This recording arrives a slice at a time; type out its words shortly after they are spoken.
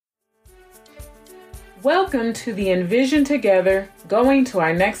Welcome to the Envision Together, Going to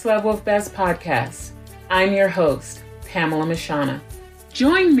Our Next Level of Best podcast. I'm your host, Pamela Mashana.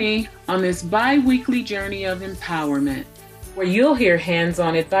 Join me on this bi-weekly journey of empowerment, where you'll hear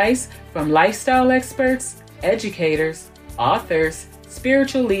hands-on advice from lifestyle experts, educators, authors,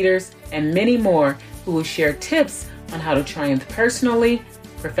 spiritual leaders, and many more who will share tips on how to triumph personally,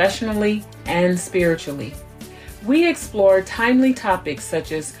 professionally, and spiritually. We explore timely topics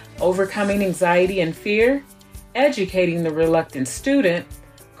such as overcoming anxiety and fear, educating the reluctant student,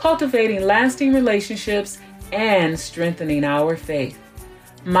 cultivating lasting relationships, and strengthening our faith.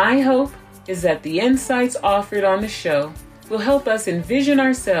 My hope is that the insights offered on the show will help us envision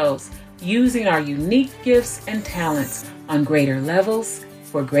ourselves using our unique gifts and talents on greater levels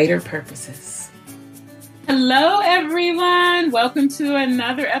for greater purposes. Hello, everyone. Welcome to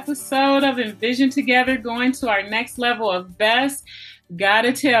another episode of Envision Together, Going to Our Next Level of Best.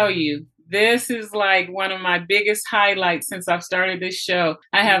 Gotta tell you, this is like one of my biggest highlights since I've started this show.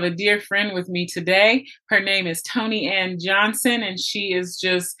 I have a dear friend with me today. Her name is Toni Johnson, and she is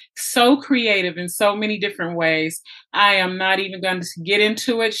just so creative in so many different ways. I am not even going to get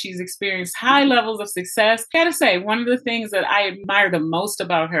into it. She's experienced high levels of success. Gotta say, one of the things that I admire the most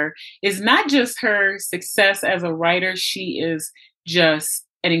about her is not just her success as a writer. She is just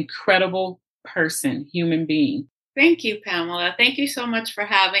an incredible person, human being. Thank you, Pamela. Thank you so much for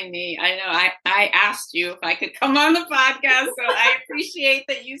having me. I know I asked you if I could come on the podcast, so I appreciate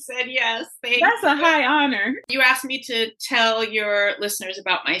that you said yes. That's a high honor. You asked me to tell your listeners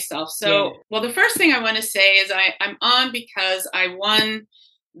about myself. So, Well, the first thing I want to say is I'm on because I won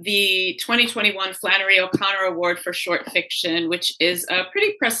the 2021 Flannery O'Connor Award for Short Fiction, which is a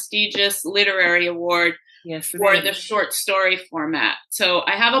pretty prestigious literary award for the short story format. So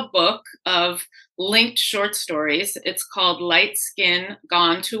I have a book of linked short stories. It's called Light Skin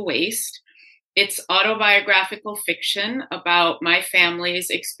Gone to Waste. It's autobiographical fiction about my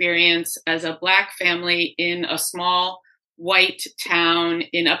family's experience as a Black family in a small white town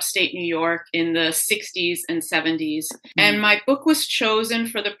in upstate New York in the 60s and 70s. And my book was chosen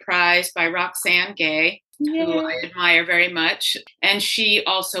for the prize by Roxane Gay, who I admire very much. And she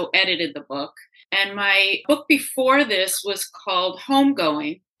also edited the book. And my book before this was called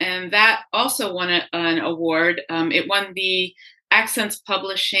Homegoing, and that also won an award. It won the Accents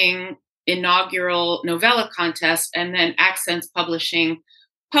Publishing inaugural novella contest, and then Accents Publishing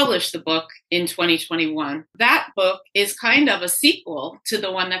published the book in 2021. That book is kind of a sequel to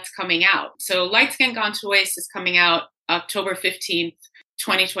the one that's coming out. So Light Skin Gone to Waste is coming out October 15th,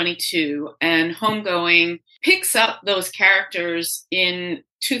 2022, and Homegoing picks up those characters in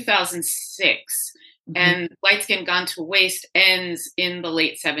 2006, and Light Skin Gone to Waste ends in the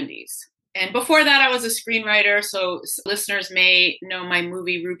late 70s. And before that, I was a screenwriter, so listeners may know my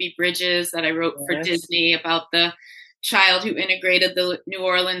movie Ruby Bridges that I wrote for Disney about the child who integrated the New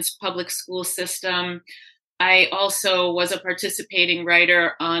Orleans public school system. I also was a participating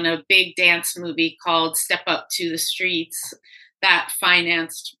writer on a big dance movie called Step Up to the Streets that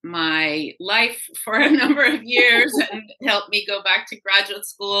financed my life for a number of years and helped me go back to graduate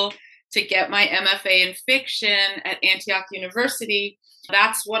school to get my MFA in fiction at Antioch University.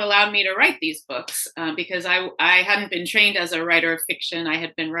 That's what allowed me to write these books because I hadn't been trained as a writer of fiction. I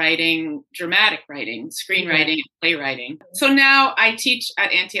had been writing dramatic writing, screenwriting, and playwriting. So now I teach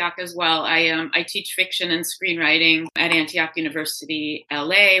at Antioch as well. I teach fiction and screenwriting at Antioch University,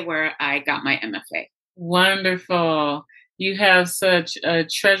 LA, where I got my MFA. Wonderful. You have such a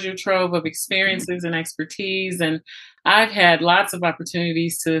treasure trove of experiences and expertise, and I've had lots of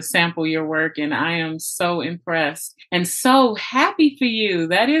opportunities to sample your work, and I am so impressed and so happy for you.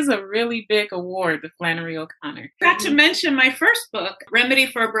 That is a really big award, the Flannery O'Connor. Not to mention my first book, Remedy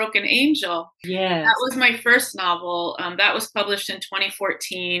for a Broken Angel. Yes. That was my first novel. That was published in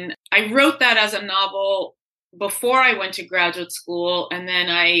 2014. I wrote that as a novel before I went to graduate school, and then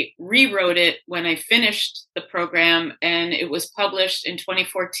I rewrote it when I finished the program, and it was published in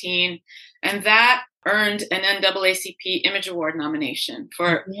 2014, and that earned an NAACP Image Award nomination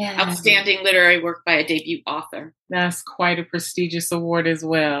for outstanding literary work by a debut author. That's quite a prestigious award as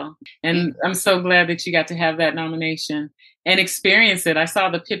well. And I'm so glad that you got to have that nomination and experience it. I saw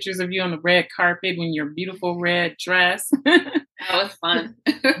the pictures of you on the red carpet in your beautiful red dress. That was fun.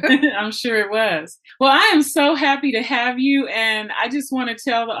 I'm sure it was. Well, I am so happy to have you. And I just want to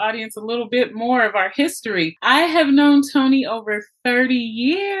tell the audience a little bit more of our history. I have known Toni over 30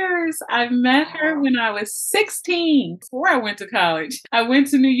 years. I've met her when I was 16, before I went to college. I went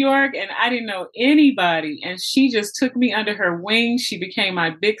to New York and I didn't know anybody. And she just took me under her wing. She became my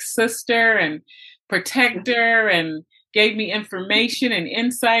big sister and protector. And gave me information and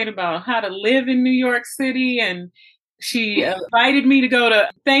insight about how to live in New York City. And she invited me to go to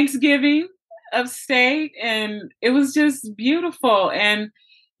Thanksgiving upstate, and it was just beautiful. And,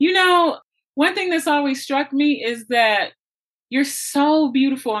 one thing that's always struck me is that you're so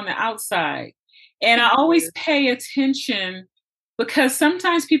beautiful on the outside. And I always pay attention because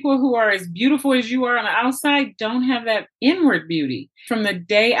sometimes people who are as beautiful as you are on the outside don't have that inward beauty. From the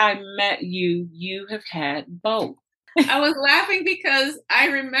day I met you, you have had both. I was laughing because I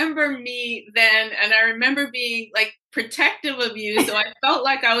remember me then, and I remember being like protective of you. So I felt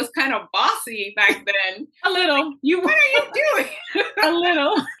like I was kind of bossy back then. A little. What are you doing? A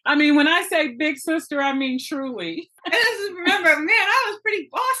little. I mean, when I say big sister, I mean truly. I just remember, man, I was pretty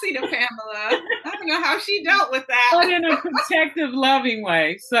bossy to Pamela. I don't know how she dealt with that. But in a protective, loving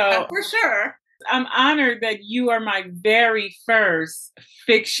way. So for sure. I'm honored that you are my very first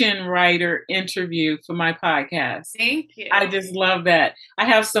fiction writer interview for my podcast. Thank you. I just love that. I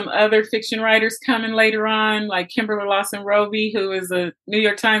have some other fiction writers coming later on, like Kimberly Lawson Roby, who is a New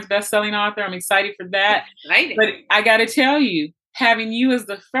York Times bestselling author. I'm excited for that. Exciting. But I got to tell you, having you as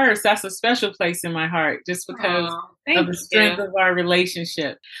the first, that's a special place in my heart, just because of the strength of our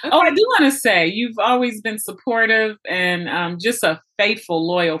relationship. Okay. Oh, I do want to say, you've always been supportive and just a faithful,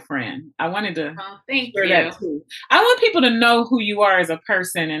 loyal friend. I wanted to share that too. I want people to know who you are as a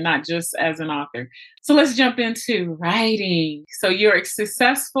person and not just as an author. So let's jump into writing. So you're a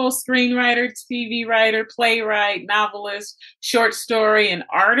successful screenwriter, TV writer, playwright, novelist, short story, and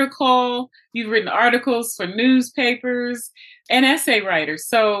article. You've written articles for newspapers and essay writer.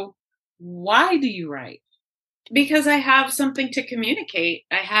 So why do you write? Because I have something to communicate.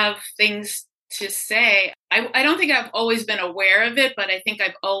 I have things to say. I don't think I've always been aware of it, but I think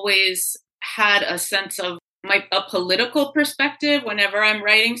I've always had a sense of a political perspective. Whenever I'm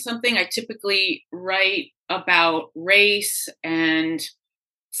writing something, I typically write about race and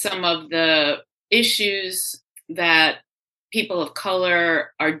some of the issues that people of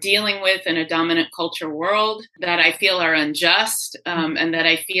color are dealing with in a dominant culture world that I feel are unjust and that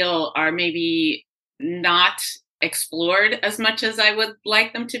I feel are maybe not explored as much as I would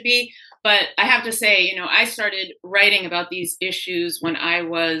like them to be. But I have to say, I started writing about these issues when I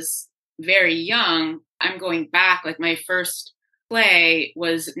was very young. I'm going back, like my first play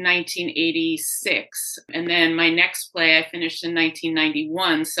was 1986. And then my next play I finished in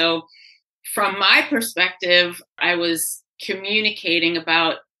 1991. So from my perspective, I was communicating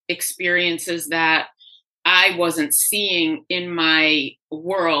about experiences that I wasn't seeing in my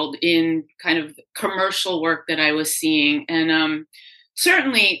world, in kind of commercial work that I was seeing. And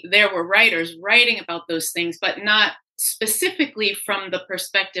certainly there were writers writing about those things, but not specifically from the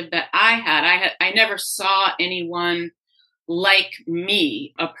perspective that I had. I never saw anyone like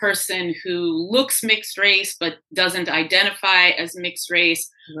me, a person who looks mixed race but doesn't identify as mixed race,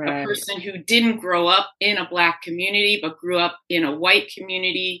 right. A person who didn't grow up in a Black community but grew up in a white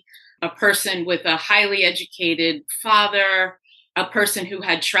community, a person with a highly educated father, a person who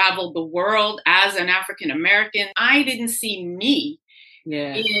had traveled the world as an African American. I didn't see me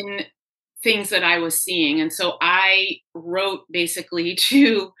in things that I was seeing. And so I wrote basically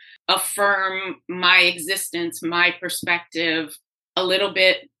to affirm my existence, my perspective, a little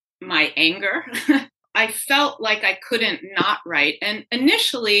bit my anger. I felt like I couldn't not write. And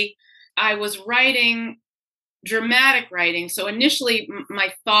initially I was writing dramatic writing. So initially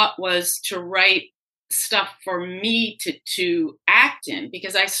my thought was to write stuff for me to act in,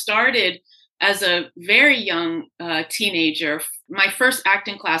 because I started as a very young teenager. My first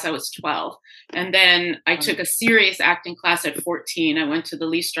acting class, I was 12. And then I took a serious acting class at 14. I went to the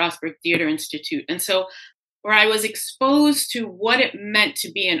Lee Strasberg Theater Institute. And so where I was exposed to what it meant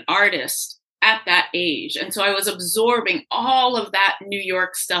to be an artist at that age. And so I was absorbing all of that New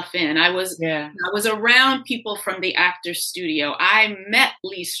York stuff in. I was around people from the Actors Studio. I met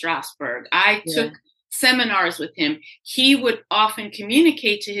Lee Strasberg. I took seminars with him. He would often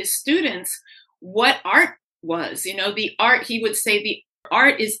communicate to his students what art was. The art, he would say, the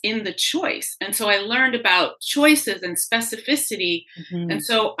art is in the choice. And so I learned about choices and specificity. Mm-hmm. And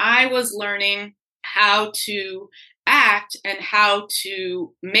so I was learning how to act and how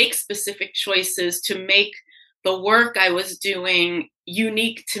to make specific choices to make the work I was doing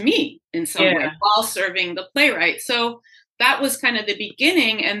unique to me in some way while serving the playwright. So that was kind of the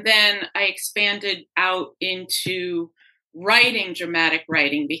beginning. And then I expanded out into writing dramatic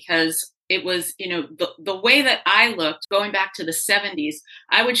writing, because it was, the way that I looked, going back to the 70s,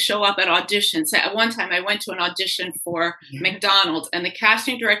 I would show up at auditions. At one time, I went to an audition for McDonald's, and the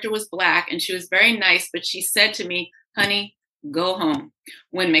casting director was Black, and she was very nice, but she said to me, "Honey, go home.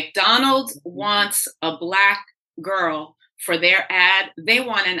 When McDonald's wants a Black girl for their ad. They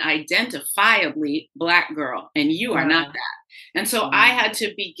want an identifiably Black girl, and you are not that. And so I had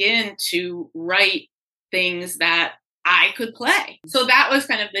to begin to write things that I could play. So that was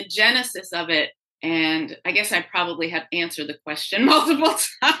kind of the genesis of it. And I guess I probably have answered the question multiple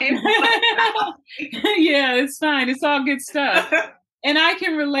times. Yeah, it's fine. It's all good stuff. And I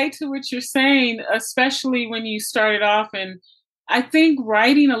can relate to what you're saying, especially when you started off. And I think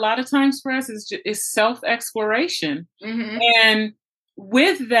writing a lot of times for us is self-exploration. Mm-hmm. And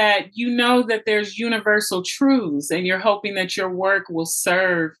with that, you know that there's universal truths, and you're hoping that your work will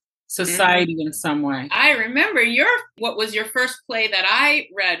serve society in some way. I remember what was your first play that I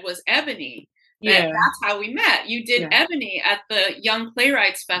read was Ebony. That's how we met. You did Ebony at the Young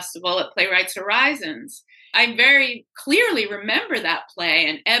Playwrights Festival at Playwrights Horizons. I very clearly remember that play,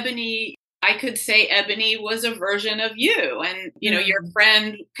 and Ebony, I could say Ebony was a version of you, and your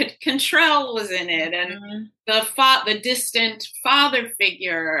friend Cantrell was in it, and the distant father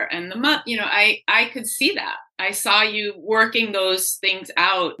figure, and the mother. I could see that. I saw you working those things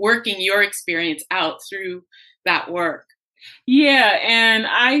out, working your experience out through that work. Yeah, and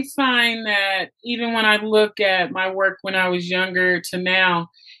I find that even when I look at my work when I was younger to now,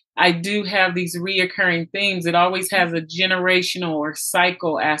 I do have these reoccurring themes. It always has a generational or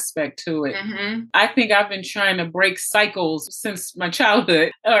cycle aspect to it. Mm-hmm. I think I've been trying to break cycles since my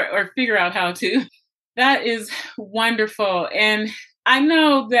childhood or figure out how to. That is wonderful. And I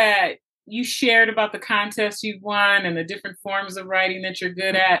know that you shared about the contests you've won and the different forms of writing that you're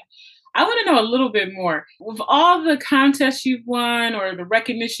good at. I want to know a little bit more. With all the contests you've won or the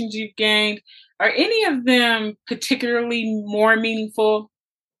recognitions you've gained, are any of them particularly more meaningful?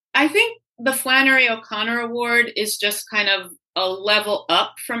 I think the Flannery O'Connor Award is just kind of a level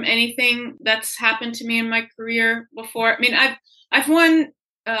up from anything that's happened to me in my career before. I mean, I've won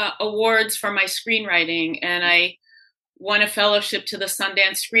awards for my screenwriting, and I won a fellowship to the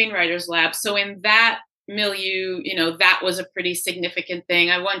Sundance Screenwriters Lab. So in that milieu, that was a pretty significant thing.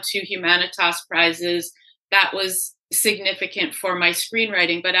 I won 2 Humanitas prizes. That was significant for my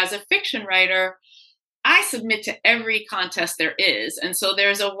screenwriting. But as a fiction writer, I submit to every contest there is. And so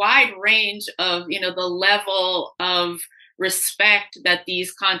there's a wide range of, the level of respect that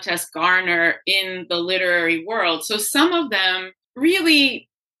these contests garner in the literary world. So some of them really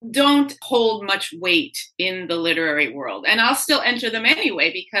don't hold much weight in the literary world. And I'll still enter them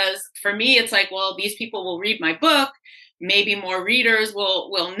anyway, because for me, it's like, well, these people will read my book. Maybe more readers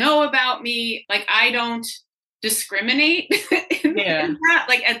will know about me. Like, I don't discriminate in that,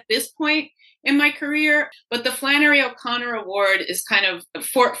 like at this point in my career. But the Flannery O'Connor Award is kind of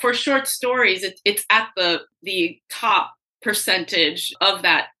for short stories. It's at the top percentage of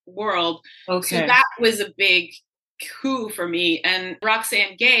that world. Okay. So that was a big coup for me. And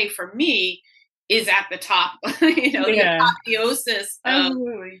Roxane Gay, for me, is at the top, the apotheosis of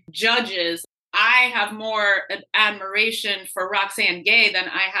judges. I have more admiration for Roxane Gay than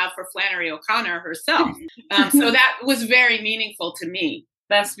I have for Flannery O'Connor herself. So that was very meaningful to me.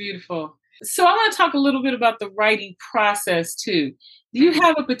 That's beautiful. So I want to talk a little bit about the writing process too. Do you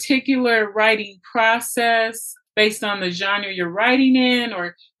have a particular writing process based on the genre you're writing in?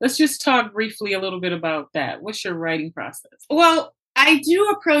 Or let's just talk briefly a little bit about that. What's your writing process? Well, I do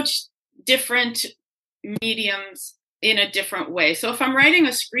approach different mediums in a different way. So if I'm writing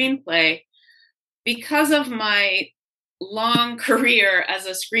a screenplay, because of my long career as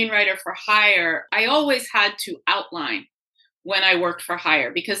a screenwriter for hire, I always had to outline when I worked for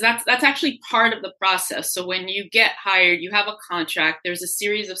hire, because that's actually part of the process. So when you get hired, you have a contract, there's a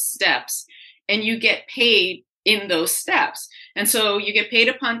series of steps, and you get paid in those steps. And so you get paid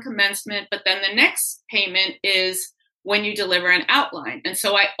upon commencement, but then the next payment is when you deliver an outline. And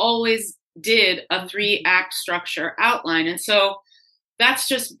so I always did a 3-act structure outline. And so that's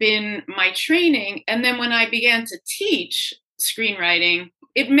just been my training. And then when I began to teach screenwriting,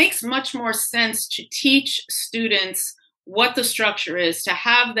 it makes much more sense to teach students what the structure is, to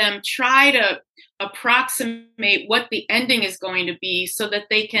have them try to approximate what the ending is going to be so that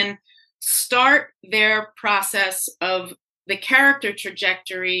they can start their process of the character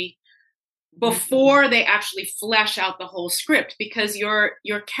trajectory before they actually flesh out the whole script. Because your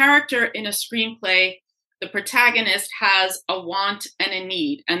character in a screenplay, the protagonist has a want and a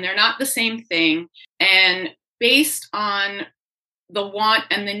need, and they're not the same thing. And based on the want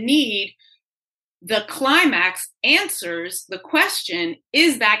and the need, the climax answers the question,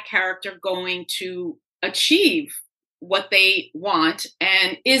 is that character going to achieve what they want?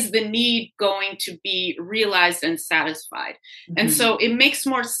 And is the need going to be realized and satisfied? Mm-hmm. And so it makes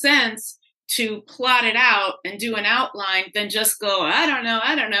more sense to plot it out and do an outline than just go, I don't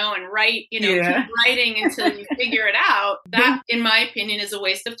know, and write, keep writing until you figure it out. That, in my opinion, is a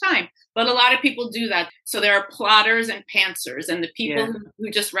waste of time. But a lot of people do that. So there are plotters and pantsers, and the people who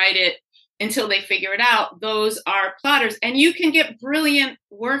just write it until they figure it out, those are plotters. And you can get brilliant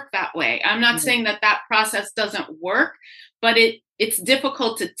work that way. I'm not saying that process doesn't work, but it's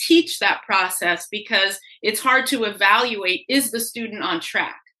difficult to teach that process because it's hard to evaluate, is the student on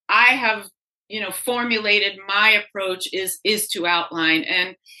track? I have formulated my approach is to outline.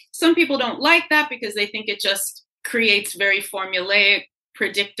 And some people don't like that because they think it just creates very formulaic,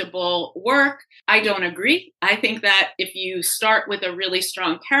 predictable work. I don't agree. I think that if you start with a really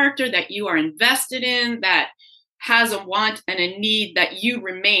strong character that you are invested in, that has a want and a need that you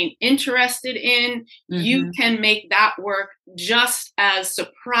remain interested in, you can make that work just as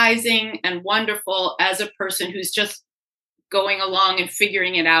surprising and wonderful as a person who's just going along and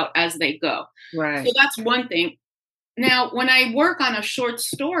figuring it out as they go. Right. So that's one thing. Now, when I work on a short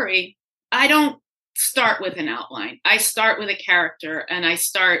story, I don't start with an outline. I start with a character and I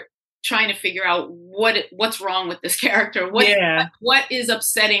start trying to figure out what's wrong with this character. What is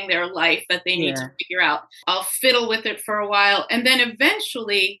upsetting their life that they need to figure out. I'll fiddle with it for a while. And then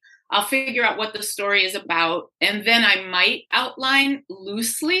eventually I'll figure out what the story is about. And then I might outline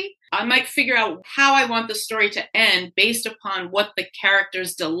loosely. I might figure out how I want the story to end based upon what the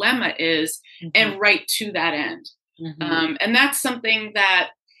character's dilemma is and write to that end. And that's something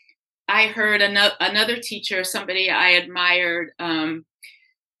that I heard another teacher, somebody I admired,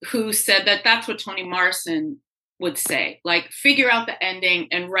 who said that that's what Toni Morrison would say, like figure out the ending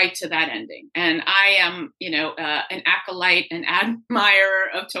and write to that ending. And I am, an acolyte and admirer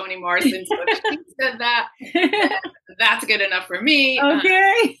of Toni Morrison. So if she said that, that's good enough for me.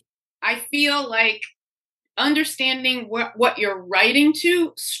 Okay. I feel like understanding what you're writing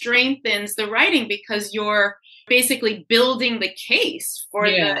to strengthens the writing because you're basically building the case for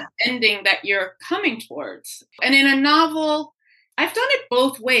the ending that you're coming towards. And in a novel, I've done it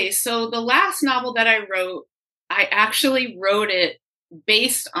both ways. So the last novel that I wrote, I actually wrote it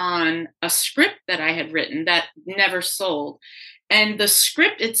based on a script that I had written that never sold. And the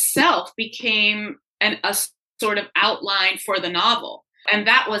script itself became a sort of outline for the novel. And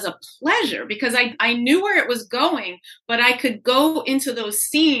that was a pleasure because I knew where it was going, but I could go into those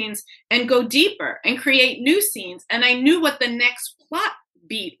scenes and go deeper and create new scenes. And I knew what the next plot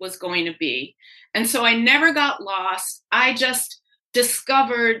beat was going to be. And so I never got lost. I just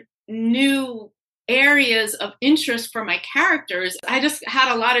discovered new areas of interest for my characters. I just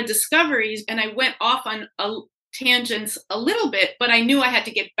had a lot of discoveries and I went off on tangents a little bit, but I knew I had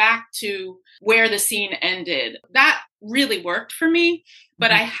to get back to where the scene ended. That really worked for me,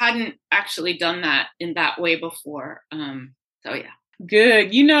 but I hadn't actually done that in that way before. So yeah.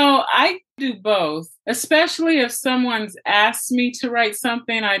 Good. I do both, especially if someone's asked me to write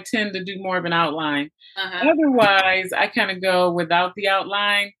something, I tend to do more of an outline. Otherwise, I kind of go without the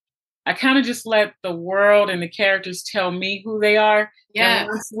outline. I kind of just let the world and the characters tell me who they are. And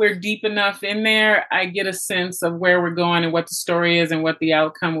once we're deep enough in there, I get a sense of where we're going and what the story is and what the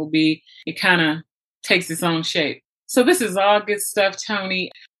outcome will be. It kind of takes its own shape. So this is all good stuff,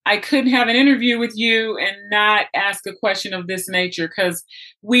 Toni. I couldn't have an interview with you and not ask a question of this nature because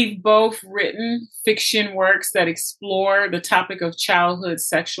we've both written fiction works that explore the topic of childhood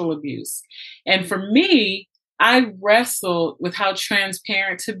sexual abuse. And for me, I wrestled with how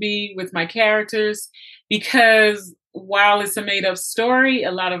transparent to be with my characters because while it's a made-up story,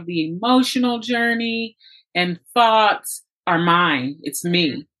 a lot of the emotional journey and thoughts are mine. It's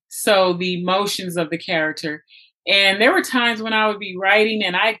me. So the emotions of the character. And there were times when I would be writing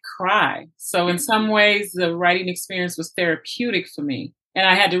and I'd cry. So in some ways, the writing experience was therapeutic for me. And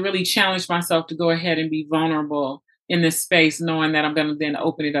I had to really challenge myself to go ahead and be vulnerable in this space, knowing that I'm going to then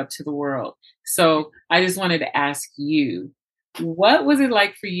open it up to the world. So I just wanted to ask you, what was it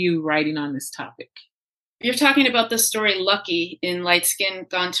like for you writing on this topic? You're talking about the story Lucky in Light Skin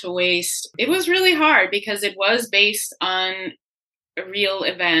Gone to Waste. It was really hard because it was based on a real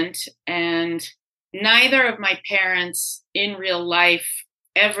event and neither of my parents in real life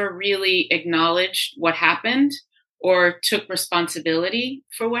ever really acknowledged what happened or took responsibility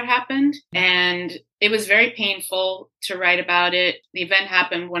for what happened. And it was very painful to write about it. The event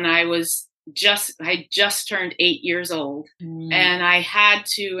happened when I just turned 8 years old. And I had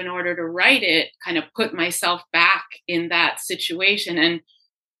to, in order to write it, kind of put myself back in that situation. And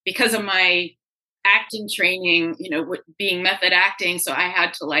because of my acting training, being method acting, so I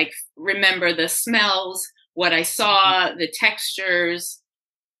had to remember the smells, what I saw, the textures,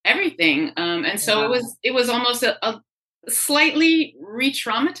 everything. And so it was almost slightly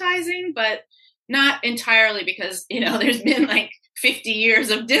re-traumatizing, but not entirely because, there's been like 50 years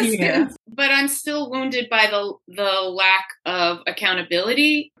of distance. Yeah. But I'm still wounded by the lack of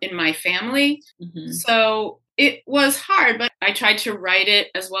accountability in my family. Mm-hmm. So it was hard, but I tried to write it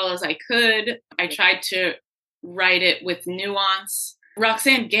as well as I could. I tried to write it with nuance.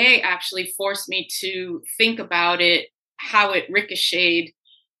 Roxane Gay actually forced me to think about it, how it ricocheted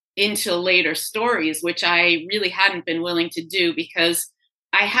into later stories, which I really hadn't been willing to do because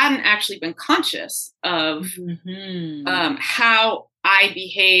I hadn't actually been conscious of how I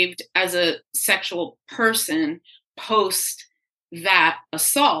behaved as a sexual person post that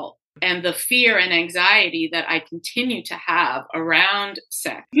assault and the fear and anxiety that I continue to have around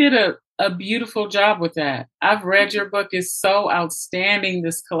sex. You did a beautiful job with that. I've read your book. It's so outstanding,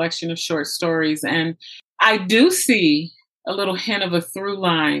 this collection of short stories. And I do see a little hint of a through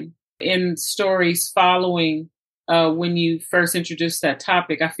line in stories following when you first introduced that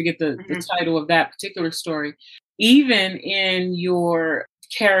topic. I forget the title of that particular story. Even in your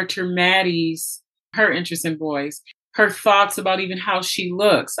character Maddie's, her interest in boys, her thoughts about even how she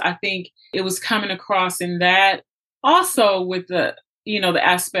looks, I think it was coming across in that. Also with the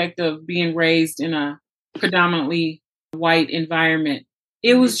aspect of being raised in a predominantly white environment.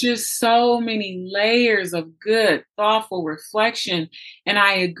 It was just so many layers of good, thoughtful reflection. And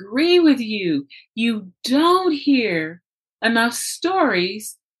I agree with you. You don't hear enough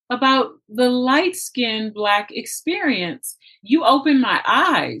stories about the light-skinned Black experience. You opened my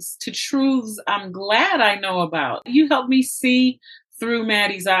eyes to truths I'm glad I know about. You helped me see through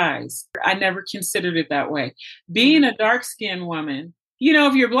Maddie's eyes. I never considered it that way. Being a dark-skinned woman,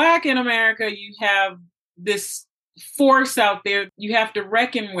 if you're Black in America, you have this force out there you have to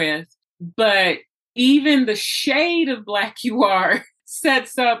reckon with. But even the shade of Black you are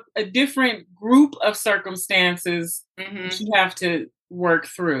sets up a different group of circumstances that you have to work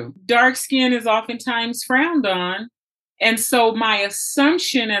through. Dark skin is oftentimes frowned on. And so my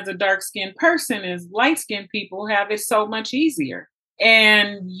assumption as a dark-skinned person is light-skinned people have it so much easier.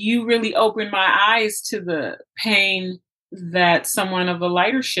 And you really opened my eyes to the pain that someone of a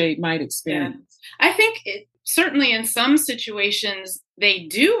lighter shade might experience. Yeah. I think certainly in some situations, they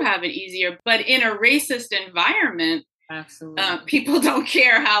do have it easier, but in a racist environment, absolutely, people don't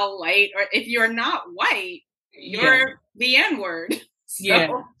care how light, or if you're not white, you're the N-word.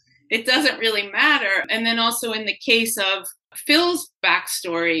 So it doesn't really matter. And then also in the case of Phil's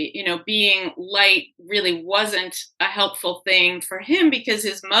backstory, being light really wasn't a helpful thing for him because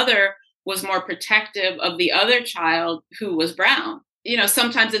his mother was more protective of the other child who was brown.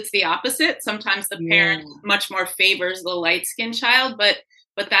 Sometimes it's the opposite. Sometimes the parent much more favors the light-skinned child, but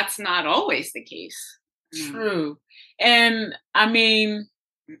that's not always the case. True. And I mean,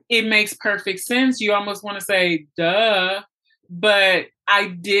 it makes perfect sense. You almost want to say, duh, but I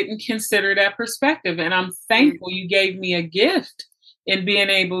didn't consider that perspective. And I'm thankful you gave me a gift in being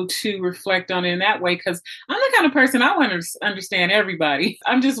able to reflect on it in that way, because I'm the kind of person I want to understand everybody.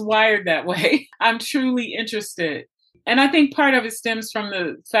 I'm just wired that way. I'm truly interested. And I think part of it stems from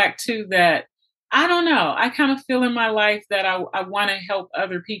the fact, too, that I don't know. I kind of feel in my life that I want to help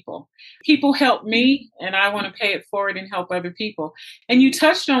other people. People help me, and I want to pay it forward and help other people. And you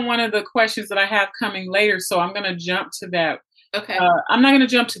touched on one of the questions that I have coming later, so I'm going to jump to that. Okay. I'm not going to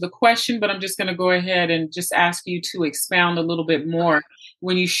jump to the question, but I'm just going to go ahead and just ask you to expound a little bit more.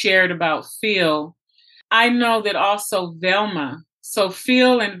 When you shared about Phil, I know that also Velma. So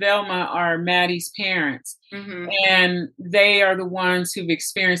Phil and Velma are Maddie's parents, and they are the ones who've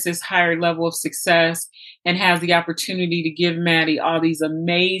experienced this higher level of success and have the opportunity to give Maddie all these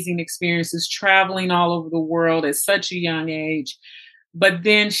amazing experiences, traveling all over the world at such a young age. But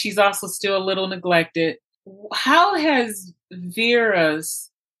then she's also still a little neglected. How has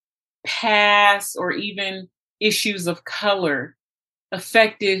Vera's past or even issues of color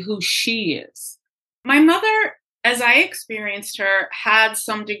affected who she is? My mother, as I experienced her, had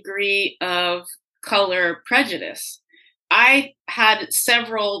some degree of color prejudice. I had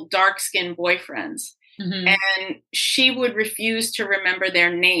several dark-skinned boyfriends, and she would refuse to remember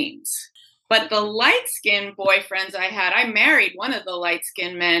their names. But the light-skinned boyfriends I had, I married one of the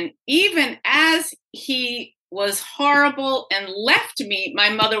light-skinned men. Even as he was horrible and left me, my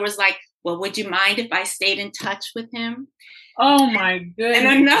mother was like, well, would you mind if I stayed in touch with him? Oh my goodness. And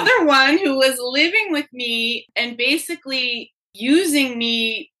another one who was living with me and basically using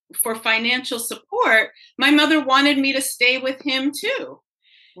me for financial support, my mother wanted me to stay with him too.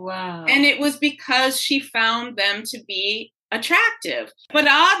 Wow. And it was because she found them to be attractive. But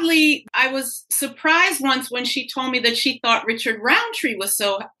oddly, I was surprised once when she told me that she thought Richard Roundtree was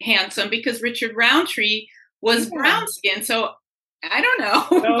so handsome because Richard Roundtree was brown skin. So I don't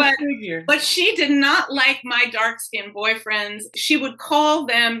know, but she did not like my dark skinned boyfriends. She would call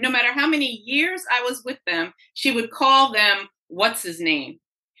them, no matter how many years I was with them, she would call them, what's his name?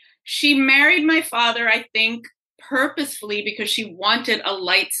 She married my father, I think, purposefully because she wanted a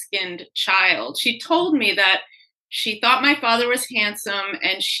light-skinned child. She told me that she thought my father was handsome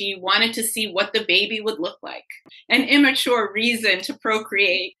and she wanted to see what the baby would look like. An immature reason to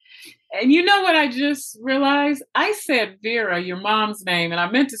procreate. And you know what I just realized? I said Vera, your mom's name, and I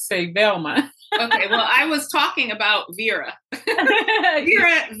meant to say Velma. Okay, well, I was talking about Vera.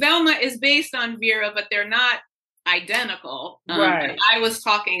 Velma is based on Vera, but they're not identical. Right. I was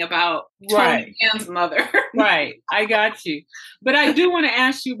talking about Toni Ann's mother. Right. I got you. But I do want to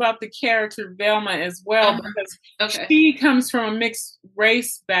ask you about the character Velma as well, because she comes from a mixed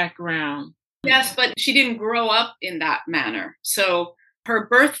race background. Yes, but she didn't grow up in that manner. So her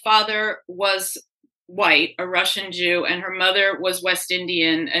birth father was white, a Russian Jew, and her mother was West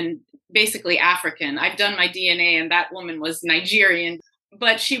Indian and basically African. I've done my DNA, and that woman was Nigerian.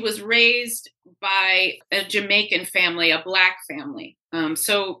 But she was raised by a Jamaican family, a Black family.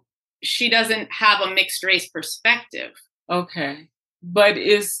 So she doesn't have a mixed race perspective. Okay. But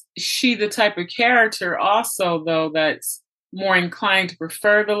is she the type of character also, though, that's more inclined to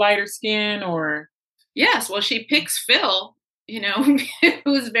prefer the lighter skin, or? Yes. Well, she picks Phil,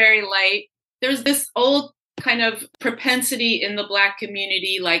 who's very light. There's this old kind of propensity in the Black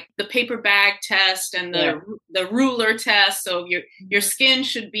community, like the paper bag test and the ruler test. So your skin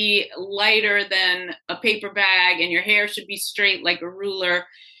should be lighter than a paper bag and your hair should be straight like a ruler.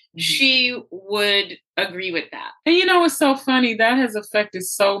 Mm-hmm. She would agree with that. And it's so funny. That has affected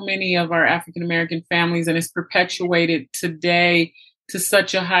so many of our African-American families, and it's perpetuated today to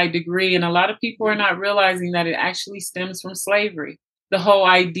such a high degree. And a lot of people are not realizing that it actually stems from slavery. The whole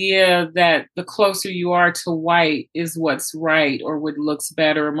idea that the closer you are to white is what's right or what looks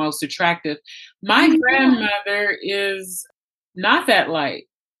better or most attractive. My grandmother is not that light,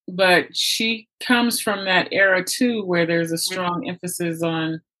 but she comes from that era too, where there's a strong emphasis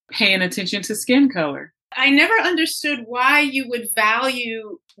on paying attention to skin color. I never understood why you would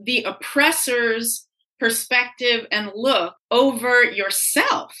value the oppressor's perspective and look over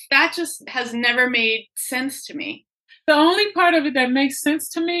yourself. That just has never made sense to me. The only part of it that makes sense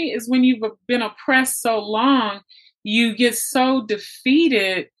to me is when you've been oppressed so long, you get so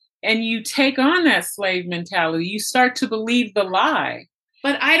defeated and you take on that slave mentality. You start to believe the lie.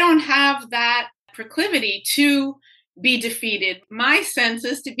 But I don't have that proclivity to be defeated. My sense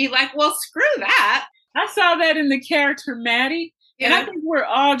is to be like, well, screw that. I saw that in the character Maddie. Yeah. And I think we're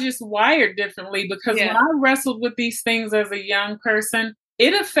all just wired differently, because when I wrestled with these things as a young person,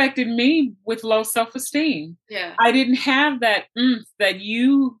 it affected me with low self-esteem. Yeah. I didn't have that oomph that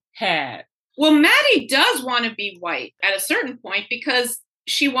you had. Well, Maddie does want to be white at a certain point because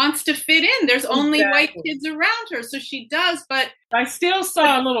she wants to fit in. There's only white kids around her, so she does, but I still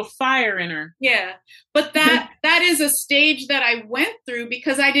saw a little fire in her. Yeah. But that is a stage that I went through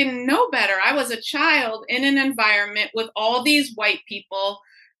because I didn't know better. I was a child in an environment with all these white people,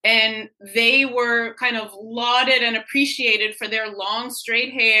 and they were kind of lauded and appreciated for their long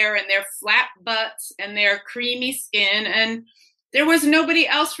straight hair and their flat butts and their creamy skin. And there was nobody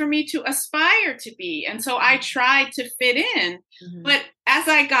else for me to aspire to be. And so I tried to fit in. Mm-hmm. But as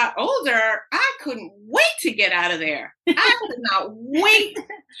I got older, I couldn't wait to get out of there. I could not wait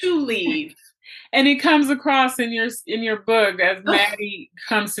to leave. And it comes across in your book as Maddie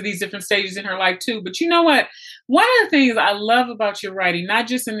comes to these different stages in her life too. But you know what? One of the things I love about your writing, not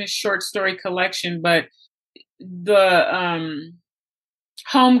just in this short story collection, but the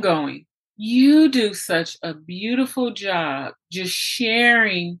homegoing. You do such a beautiful job just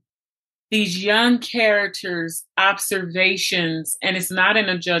sharing these young characters' observations, and it's not in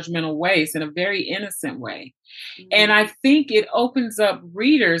a judgmental way. It's in a very innocent way. Mm-hmm. And I think it opens up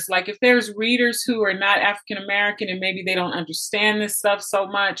readers. Like if there's readers who are not African-American and maybe they don't understand this stuff so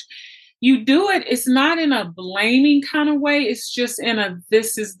much, you do it. It's not in a blaming kind of way. It's just in a,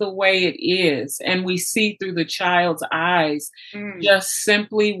 this is the way it is. And we see through the child's eyes just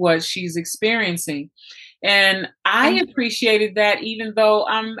simply what she's experiencing. And I appreciated that, even though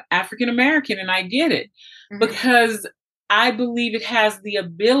I'm African-American and I get it, because I believe it has the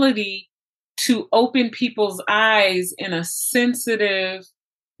ability to open people's eyes in a sensitive,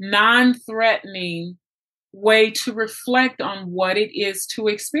 non-threatening way to reflect on what it is to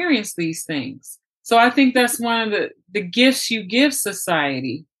experience these things. So I think that's one of the gifts you give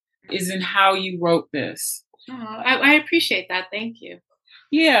society is in how you wrote this. Oh, I appreciate that. Thank you.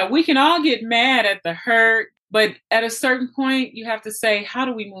 Yeah, we can all get mad at the hurt, But at a certain point, you have to say, how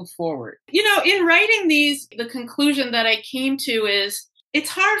do we move forward? In writing these, the conclusion that I came to is it's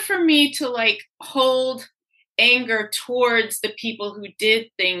hard for me to hold anger towards the people who did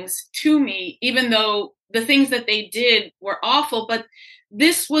things to me, even though the things that they did were awful. But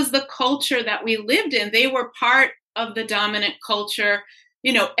this was the culture that we lived in. They were part of the dominant culture.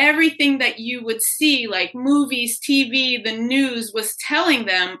 Everything that you would see, like movies, TV, the news, was telling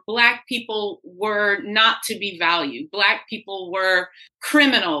them Black people were not to be valued. Black people were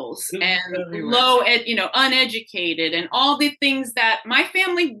criminals and uneducated, and all the things that my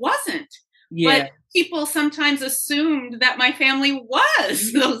family wasn't. Yeah. But people sometimes assumed that my family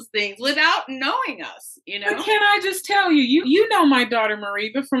was those things without knowing us, But can I just tell you, you know my daughter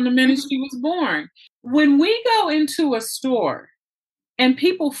Mariva from the minute she was born. When we go into a store and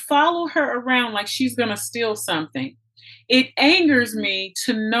people follow her around like she's going to steal something, it angers me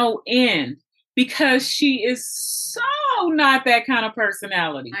to no end because she is so not that kind of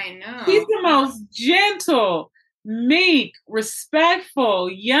personality. I know. She's the most gentle, meek, respectful,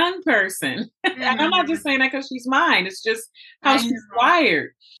 young person. Mm-hmm. And I'm not just saying that because she's mine. It's just how she's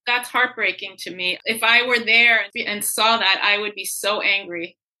wired. That's heartbreaking to me. If I were there and saw that, I would be so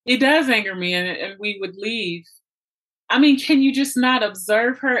angry. It does anger me, and we would leave. I mean, can you just not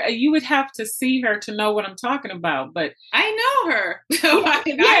observe her? You would have to see her to know what I'm talking about. But I know her. So I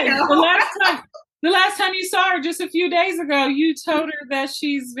know. The last time you saw her just a few days ago, you told her that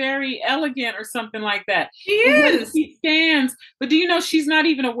she's very elegant or something like that. She is. She stands. But do you know she's not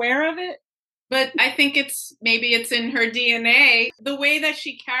even aware of it? But I think maybe it's in her DNA. The way that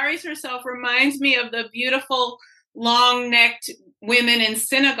she carries herself reminds me of the beautiful long-necked women in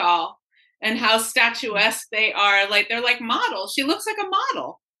Senegal and how statuesque they are. They're like models. She looks like a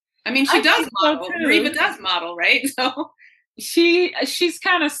model. I mean, she does model. Mariva does model, right? So she's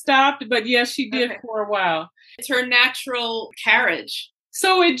kind of stopped, but yes, she did for a while. It's her natural carriage.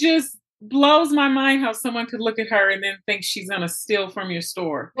 So it just blows my mind how someone could look at her and then think she's going to steal from your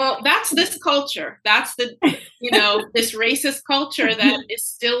store. Well, that's this culture. That's the, this racist culture that is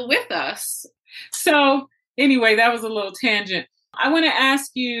still with us. So anyway, that was a little tangent. I want to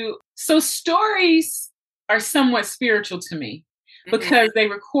ask you, so stories are somewhat spiritual to me because they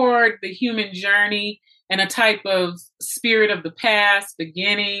record the human journey and a type of spirit of the past,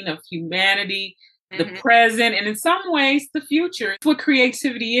 beginning of humanity, the present, and in some ways, the future. It's what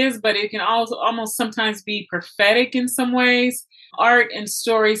creativity is, but it can also almost sometimes be prophetic in some ways. Art and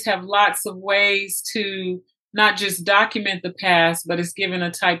stories have lots of ways to not just document the past, but it's given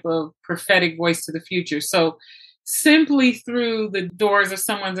a type of prophetic voice to the future. So simply through the doors of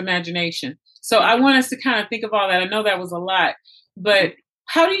someone's imagination. So I want us to kind of think of all that. I know that was a lot, but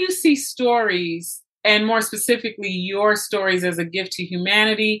how do you see stories, and more specifically, your stories, as a gift to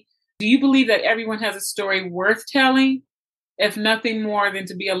humanity? Do you believe that everyone has a story worth telling, if nothing more than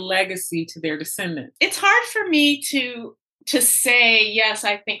to be a legacy to their descendants? It's hard for me to say, yes,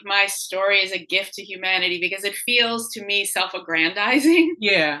 I think my story is a gift to humanity, because it feels to me self-aggrandizing.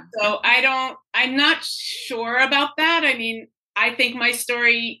 Yeah. So I'm not sure about that. I mean, I think my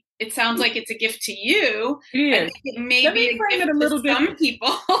story, it sounds like it's a gift to you. It is. I think it may be a gift to some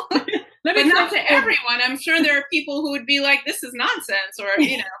people. But not to everyone. I'm sure there are people who would be like, this is nonsense, or,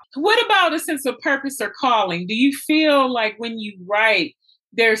 What about a sense of purpose or calling? Do you feel like when you write,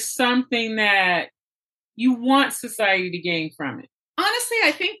 there's something that you want society to gain from it? Honestly,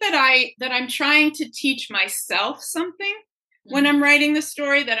 I think that I'm trying to teach myself something when I'm writing the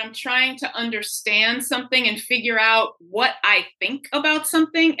story, that I'm trying to understand something and figure out what I think about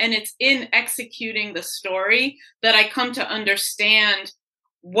something. And it's in executing the story that I come to understand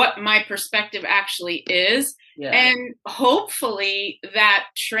what my perspective actually is. Yeah. And hopefully that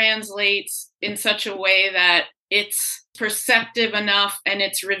translates in such a way that it's perceptive enough and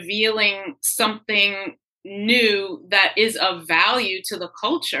it's revealing something new that is of value to the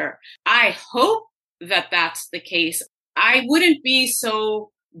culture. I hope that that's the case. I wouldn't be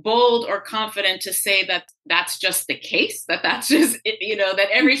so bold or confident to say that that's just the case, that's just, that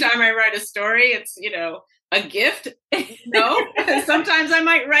every time I write a story, it's, a gift. No, sometimes I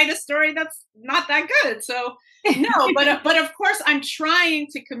might write a story that's not that good. So no, but of course I'm trying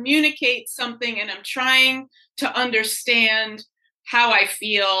to communicate something, and I'm trying to understand how I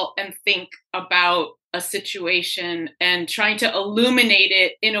feel and think about a situation, and trying to illuminate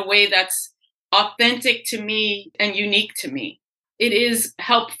it in a way that's authentic to me and unique to me. It is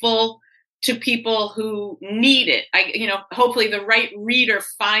helpful to people who need it. Hopefully the right reader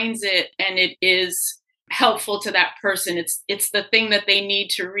finds it and it is helpful to that person. It's the thing that they need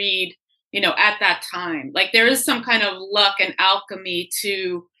to read, at that time. Like there is some kind of luck and alchemy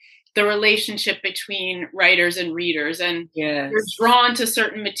to the relationship between writers and readers, and yes. you're drawn to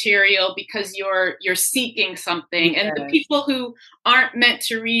certain material because you're seeking something. Yes. And the people who aren't meant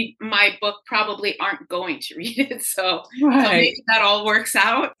to read my book probably aren't going to read it. So maybe that all works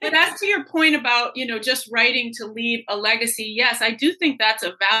out. But as to your point about, just writing to leave a legacy, yes, I do think that's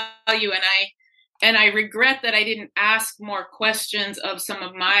a value. And I regret that I didn't ask more questions of some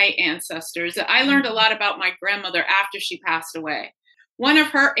of my ancestors. I learned a lot about my grandmother after she passed away. One of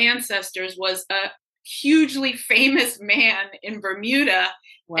her ancestors was a hugely famous man in Bermuda,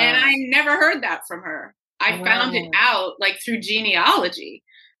 and I never heard that from her. I found it out through genealogy.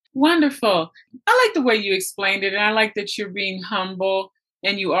 Wonderful. I like the way you explained it, and I like that you're being humble,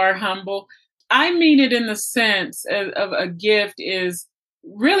 and you are humble. I mean it in the sense of a gift is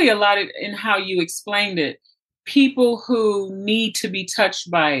really a lot in how you explained it. People who need to be touched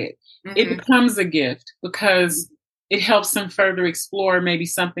by it, it becomes a gift because it helps them further explore maybe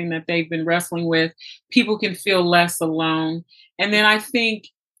something that they've been wrestling with. People can feel less alone. And then I think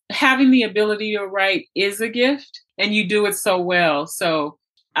having the ability to write is a gift, and you do it so well. So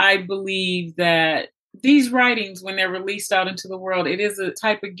I believe that these writings, when they're released out into the world, it is a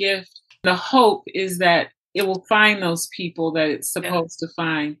type of gift. The hope is that it will find those people that it's supposed to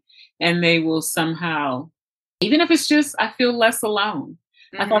find, and they will somehow, even if it's just, I feel less alone.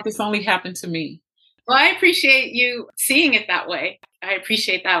 I thought this only happened to me. Well, I appreciate you seeing it that way. I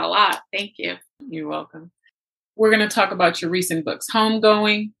appreciate that a lot. Thank you. You're welcome. We're going to talk about your recent books.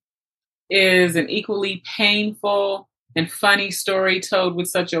 Homegoing is an equally painful and funny story told with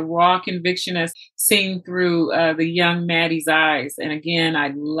such a raw conviction as seen through the young Maddie's eyes. And again,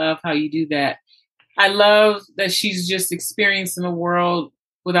 I love how you do that. I love that she's just experiencing the world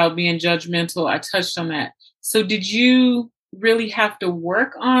without being judgmental. I touched on that. So did you really have to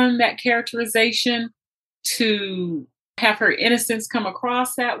work on that characterization to have her innocence come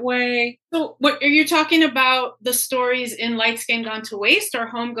across that way? So what are you talking about, the stories in Light Skin Gone to Waste or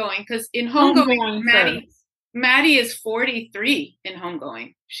Homegoing? Because in Homegoing, Maddie is 43 in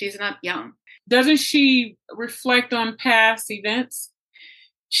Homegoing. She's not young. Doesn't she reflect on past events?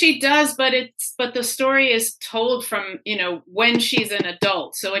 She does, but the story is told from, when she's an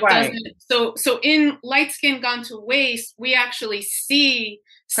adult. So it doesn't. So in Light Skin Gone to Waste, we actually see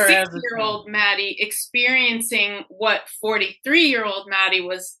 6-year-old Maddie experiencing what 43-year-old Maddie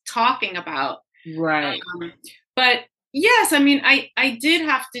was talking about. Right. But yes, I mean, I did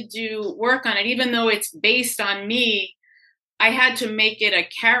have to do work on it, even though it's based on me. I had to make it a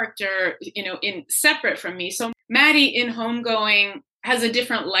character, in separate from me. So Maddie in Homegoing has a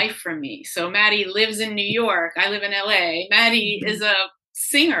different life from me. So Maddie lives in New York. I live in LA. Maddie is a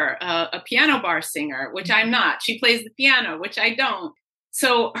singer, a piano bar singer, which I'm not. She plays the piano, which I don't.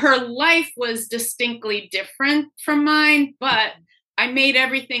 So her life was distinctly different from mine, but I made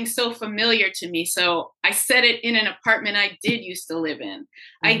everything so familiar to me. So I set it in an apartment I did used to live in.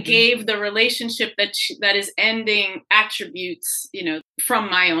 I gave the relationship that is ending attributes,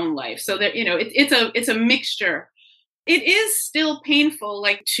 from my own life. So that, it's a mixture. It is still painful,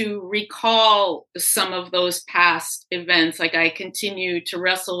 to recall some of those past events. I continue to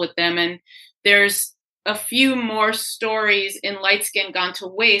wrestle with them. And there's a few more stories in Light Skin Gone to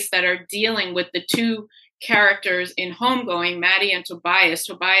Waste that are dealing with the two characters in Homegoing, Maddie and Tobias.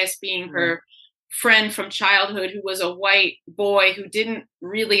 Tobias being her friend from childhood who was a white boy who didn't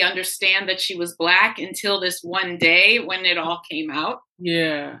really understand that she was Black until this one day when it all came out.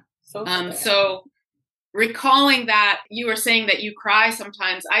 Yeah. So recalling that, you were saying that you cry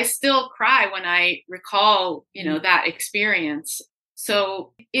sometimes. I still cry when I recall, that experience.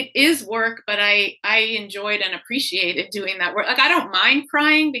 So it is work, but I enjoyed and appreciated doing that work. I don't mind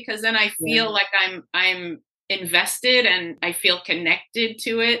crying because then I feel like I'm invested and I feel connected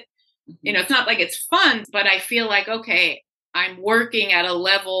to it. It's not like it's fun, but I feel like, okay, I'm working at a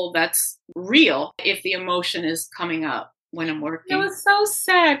level that's real if the emotion is coming up when I'm working. It was so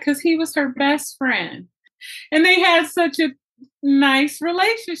sad because he was her best friend. And they had such a nice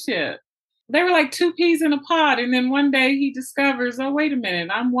relationship. They were like two peas in a pod. And then one day he discovers, oh, wait a minute,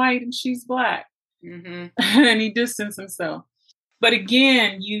 I'm white and she's Black. And he distanced himself. But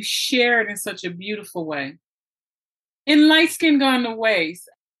again, you share it in such a beautiful way. In Light Skin Gone to Waste,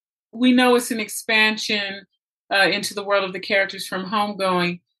 we know it's an expansion into the world of the characters from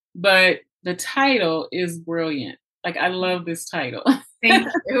Homegoing, but the title is brilliant. I love this title. Thank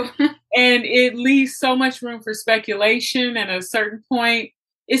you. And it leaves so much room for speculation. And at a certain point,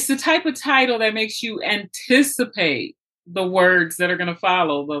 it's the type of title that makes you anticipate the words that are going to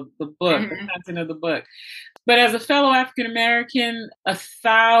follow the book, the content of the book. But as a fellow African-American,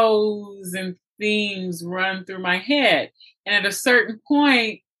 1,000 themes run through my head. And at a certain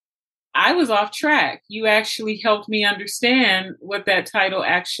point, I was off track. You actually helped me understand what that title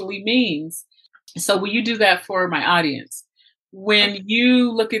actually means. So will you do that for my audience? When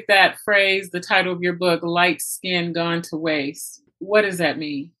you look at that phrase, the title of your book, Light Skin Gone to Waste, what does that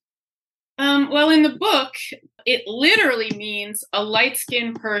mean? Well, in the book, it literally means a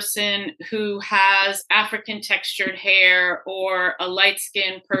light-skinned person who has African textured hair, or a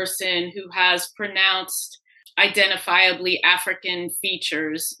light-skinned person who has pronounced, identifiably African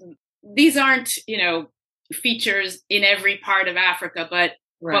features. These aren't, features in every part of Africa, but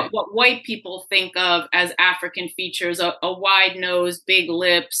what white people think of as African features, a wide nose, big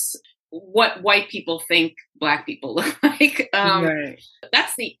lips, what white people think Black people look like.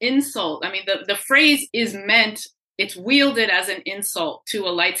 That's the insult. I mean, the phrase is meant, it's wielded as an insult to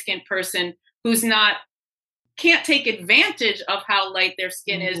a light-skinned person who's can't take advantage of how light their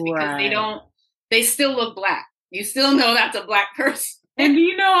skin is, because they still look Black. You still know that's a Black person. And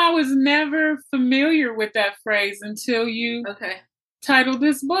I was never familiar with that phrase until you titled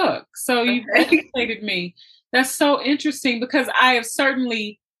this book. So you educated me. That's so interesting, because I have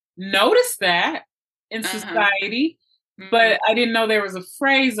certainly noticed that in society, but I didn't know there was a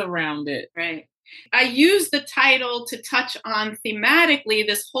phrase around it. Right. I use the title to touch on thematically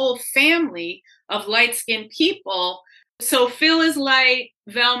this whole family of light-skinned people. So Phil is light,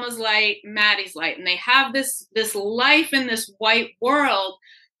 Velma's light, Maddie's light, and they have this life in this white world,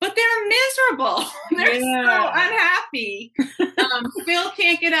 but they're miserable. They're so unhappy. Phil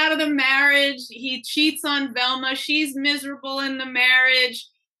can't get out of the marriage. He cheats on Velma. She's miserable in the marriage.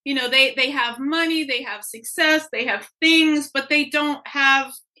 They have money, they have success, they have things, but they don't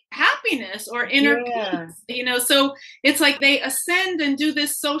have happiness or inner peace. So it's like they ascend and do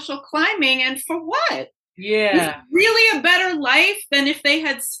this social climbing, and for what? Is it really a better life than if they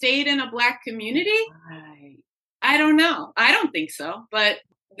had stayed in a Black community? Right. I don't know. I don't think so, but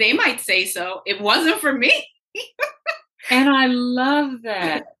they might say so. It wasn't for me. And I love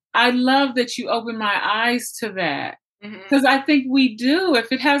that. I love that you opened my eyes to that. Because I think we do.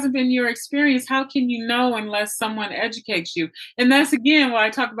 If it hasn't been your experience, how can you know unless someone educates you? And that's, again, why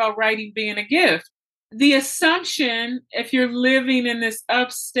I talk about writing being a gift. The assumption, if you're living in this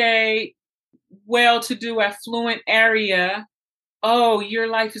upstate, well-to-do, affluent area, your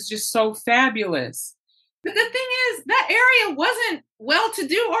life is just so fabulous. But the thing is, that area wasn't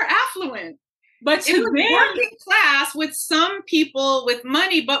well-to-do or affluent. But it was working class with some people with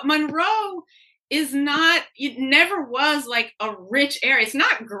money, but Monroe is not, it never was like a rich area. It's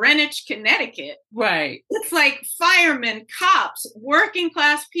not Greenwich, Connecticut. Right. It's like firemen, cops, working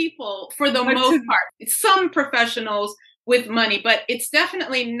class people for the most part. Some professionals with money, but it's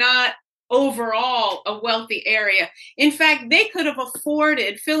definitely not overall a wealthy area. In fact, they could have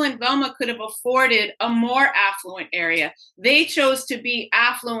afforded, Phil and Velma could have afforded a more affluent area. They chose to be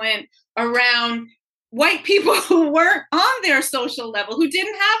affluent around white people who weren't on their social level, who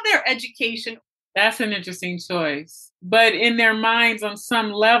didn't have their education. That's an interesting choice. But in their minds, on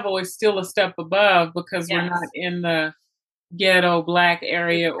some level, it's still a step above, because we're not in the ghetto Black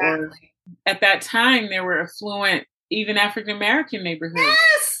area. Or at that time, there were affluent, even African-American neighborhoods.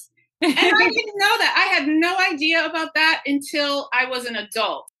 Yes! And I didn't know that. I had no idea about that until I was an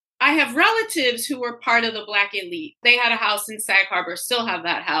adult. I have relatives who were part of the Black elite. They had a house in Sag Harbor, still have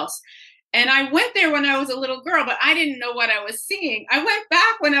that house. And I went there when I was a little girl, but I didn't know what I was seeing. I went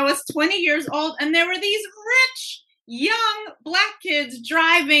back when I was 20 years old, and there were these rich, young Black kids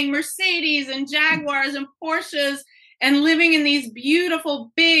driving Mercedes and Jaguars and Porsches and living in these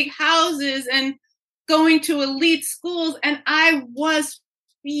beautiful big houses and going to elite schools. And I was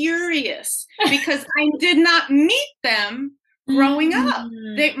furious because I did not meet them growing up.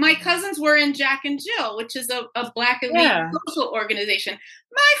 My cousins were in Jack and Jill, which is a Black elite social organization.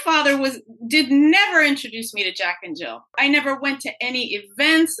 My father did never introduce me to Jack and Jill. I never went to any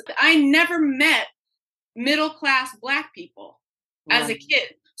events. I never met middle-class Black people as a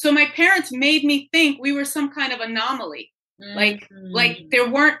kid. So my parents made me think we were some kind of anomaly. Like there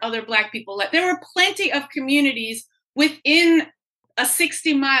weren't other Black people. There were plenty of communities within a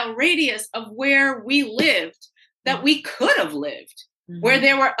 60-mile radius of where we lived that we could have lived, where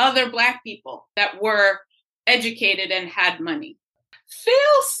there were other Black people that were educated and had money.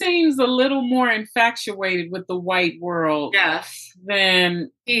 Phil seems a little more infatuated with the white world. Yes. Than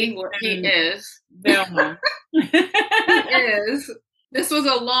he is. Velma. He is. This was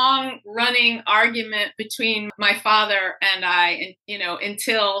a long-running argument between my father and I,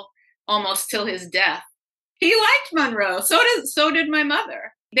 until his death. He liked Monroe. So did my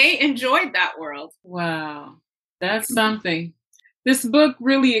mother. They enjoyed that world. Wow. That's something. This book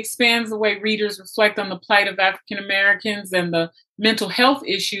really expands the way readers reflect on the plight of African Americans and the mental health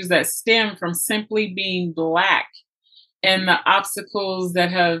issues that stem from simply being Black and the obstacles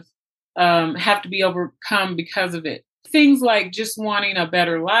that have to be overcome because of it. Things like just wanting a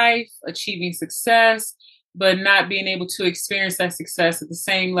better life, achieving success, but not being able to experience that success at the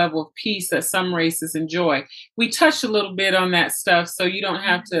same level of peace that some races enjoy. We touched a little bit on that stuff, so you don't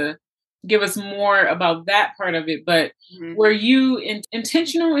have to give us more about that part of it. But were you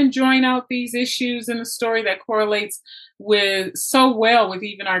intentional in drawing out these issues in the story that correlates with so well with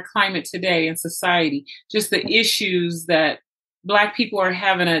even our climate today in society? Just the issues that Black people are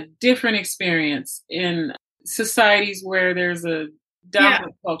having a different experience in societies where there's a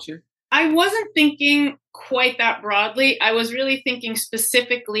dominant culture. I wasn't thinking quite that broadly. I was really thinking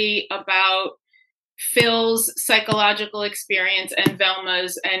specifically about Phil's psychological experience and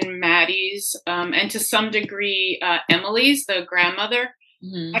Velma's and Maddie's, and to some degree, Emily's, the grandmother.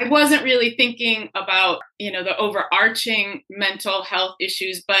 I wasn't really thinking about, the overarching mental health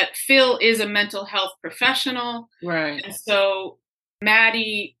issues, but Phil is a mental health professional. Right. And so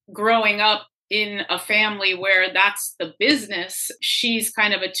Maddie growing up in a family where that's the business, she's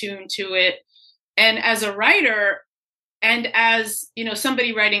kind of attuned to it. And as a writer, and as,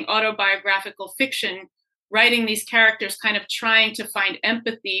 somebody writing autobiographical fiction, writing these characters, kind of trying to find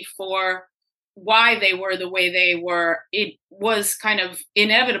empathy for why they were the way they were, it was kind of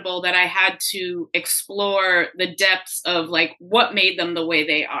inevitable that I had to explore the depths of like what made them the way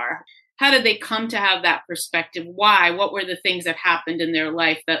they are. How did they come to have that perspective? Why? What were the things that happened in their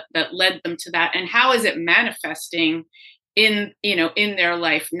life that led them to that? And how is it manifesting in their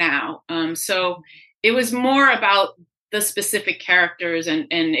life now? So it was more about the specific characters and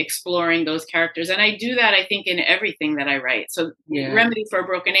exploring those characters. And I do that, I think, in everything that I write. So Remedy for a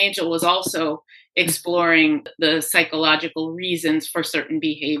Broken Angel was also exploring the psychological reasons for certain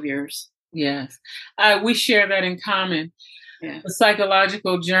behaviors. Yes. We share that in common. Yeah. The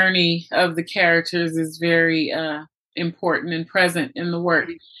psychological journey of the characters is very important and present in the work.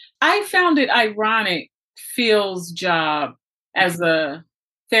 I found it ironic, Phil's job as a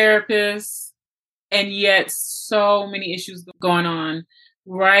therapist, and yet so many issues going on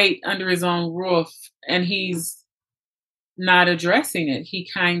right under his own roof, and he's not addressing it. He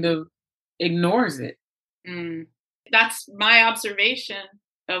kind of ignores it. That's my observation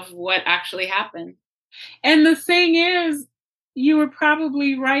of what actually happened. And the thing is, you were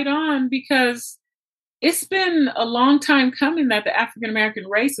probably right on, because it's been a long time coming that the African American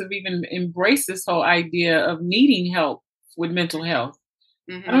race have even embraced this whole idea of needing help with mental health.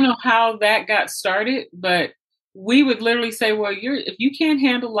 I don't know how that got started, but we would literally say, well, if you can't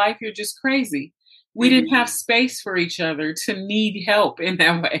handle life, you're just crazy. We didn't have space for each other to need help in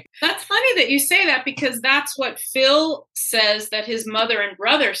that way. That's funny that you say that, because that's what Phil says that his mother and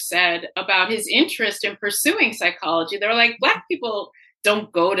brother said about his interest in pursuing psychology. They're like, Black people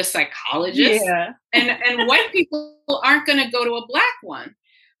don't go to psychologists, and white people aren't going to go to a Black one.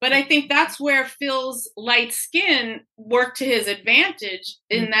 But I think that's where Phil's light skin worked to his advantage,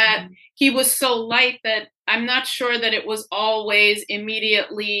 in that he was so light that I'm not sure that it was always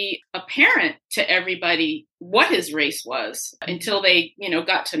immediately apparent to everybody what his race was until they,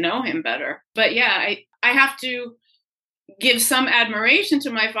 got to know him better. But yeah, I have to give some admiration to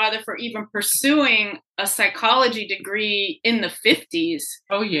my father for even pursuing a psychology degree in the 50s.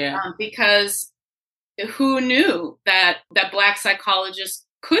 Oh, yeah. Because who knew that Black psychologists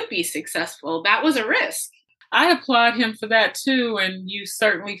could be successful? That was a risk. I applaud him for that too, and you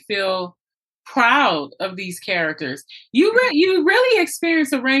certainly feel proud of these characters. You really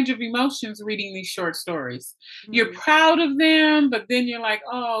experience a range of emotions reading these short stories. You're proud of them, but then you're like,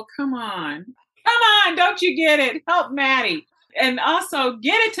 oh, come on, don't you get it? Help Maddie. And also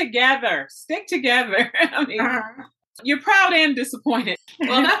get it together, stick together. I mean, you're proud and disappointed.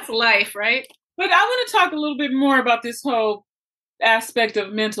 Well, that's life, right? But I want to talk a little bit more about this whole aspect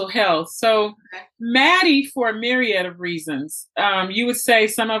of mental health. So Maddie, for a myriad of reasons, you would say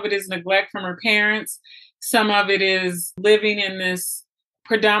some of it is neglect from her parents. Some of it is living in this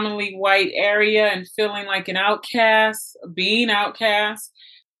predominantly white area and feeling like an outcast, being outcast,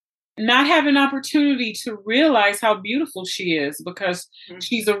 not having an opportunity to realize how beautiful she is because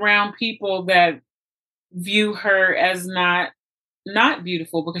she's around people that view her as not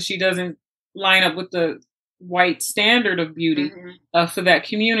beautiful because she doesn't line up with the white standard of beauty for that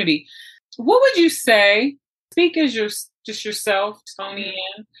community. What would you say, speak as just yourself, Toni,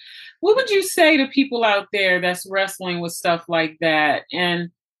 Ann, what would you say to people out there that's wrestling with stuff like that? And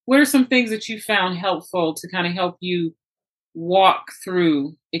what are some things that you found helpful to kind of help you walk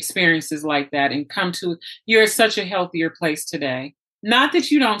through experiences like that and you're at such a healthier place today? Not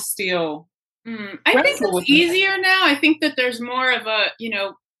that you don't still I think it's easier now. I think that there's more of a,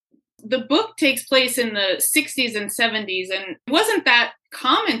 the book takes place in the 60s and 70s, and it wasn't that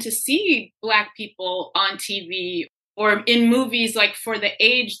common to see Black people on TV or in movies like for the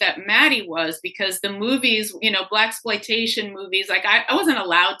age that Maddie was, because the movies, Blaxploitation movies, like I wasn't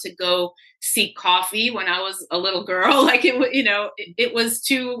allowed to go see Coffee when I was a little girl. Like it was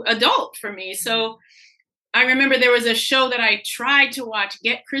too adult for me. So I remember there was a show that I tried to watch,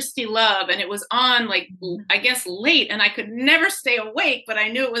 Get Christy Love, and it was on I guess late, and I could never stay awake, but I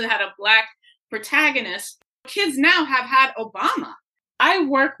knew it had a Black protagonist. Kids now have had Obama. I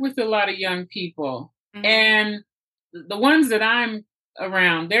work with a lot of young people, and the ones that I'm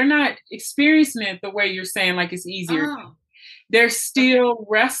around, they're not experiencing it the way you're saying, like it's easier. Oh. They're still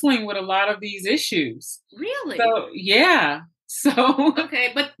wrestling with a lot of these issues. Really? So, yeah. So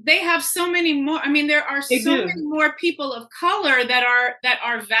okay, but they have so many more. I mean, there are many more people of color that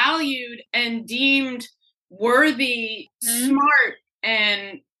are valued and deemed worthy, smart,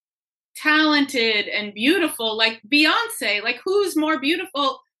 and talented and beautiful. Like Beyonce, like who's more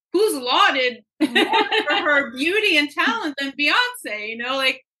beautiful? Who's lauded more for her beauty and talent than Beyonce?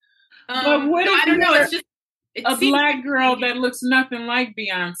 But what if I don't know. It's just a Black girl that looks nothing like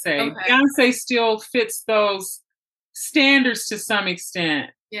Beyonce. Okay. Beyonce still fits those standards to some extent.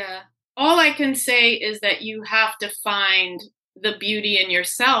 Yeah. All I can say is that you have to find the beauty in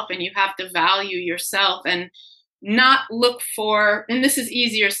yourself, and you have to value yourself and not look for, and this is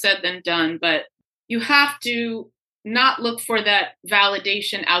easier said than done, but you have to not look for that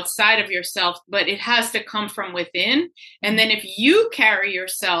validation outside of yourself, but it has to come from within. And then if you carry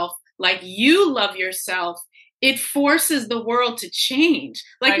yourself like you love yourself, it forces the world to change.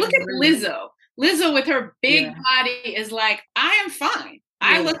 Like, look at Lizzo. Lizzo with her big body is like, I am fine.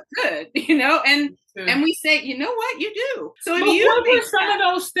 I look good, and we say, you know what, you do. So what were some of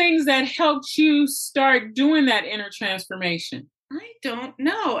those things that helped you start doing that inner transformation? I don't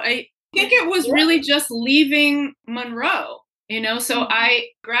know. I think it was really just leaving Monroe, so I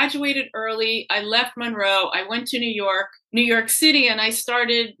graduated early. I left Monroe. I went to New York City, and I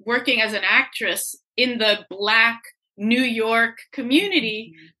started working as an actress in the Black New York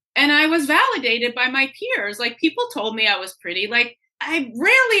community. And I was validated by my peers. Like, people told me I was pretty. Like, I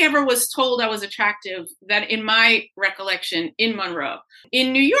rarely ever was told I was attractive, that in my recollection in Monroe.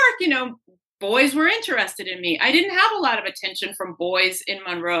 In New York, boys were interested in me. I didn't have a lot of attention from boys in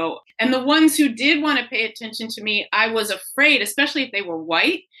Monroe. And the ones who did want to pay attention to me, I was afraid, especially if they were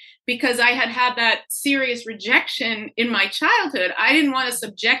white, because I had had that serious rejection in my childhood. I didn't want to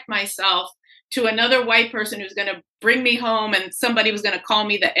subject myself to another white person who's going to bring me home and somebody was going to call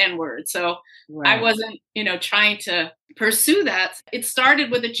me the N-word. So I wasn't, trying to pursue that. It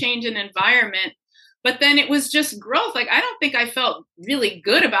started with a change in environment, but then it was just growth. Like, I don't think I felt really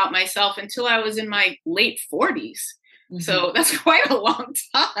good about myself until I was in my late 40s. So that's quite a long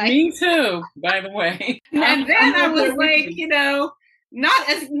time. Me too, by the way. And then I was like,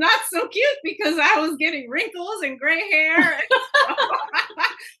 not so cute, because I was getting wrinkles and gray hair.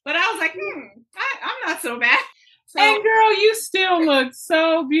 But I was like, I'm not so bad. So, and girl, you still look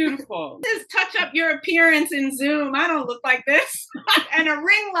so beautiful. Just touch up your appearance in Zoom. I don't look like this. And a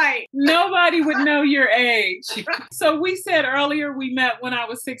ring light. Nobody would know your age. So we said earlier we met when I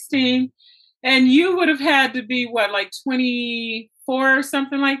was 16, and you would have had to be like 24 or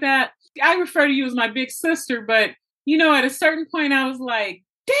something like that. I refer to you as my big sister, but at a certain point I was like,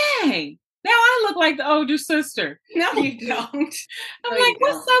 dang, now I look like the older sister. No, you don't. I'm like,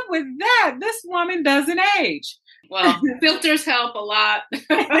 what's up with that? This woman doesn't age. Well, filters help a lot.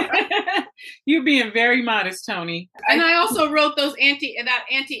 You're being very modest, Toni. And I also wrote that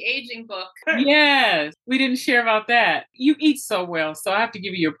anti-aging book. Yes, we didn't share about that. You eat so well, so I have to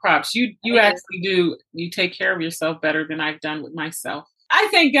give you your props. You actually do. You take care of yourself better than I've done with myself. I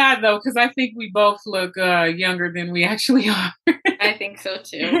thank God, though, because I think we both look younger than we actually are. I think so,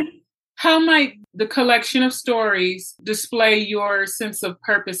 too. How might the collection of stories display your sense of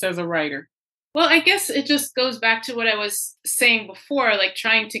purpose as a writer? Well, I guess it just goes back to what I was saying before, like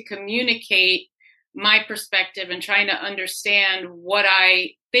trying to communicate my perspective and trying to understand what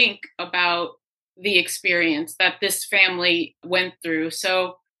I think about the experience that this family went through.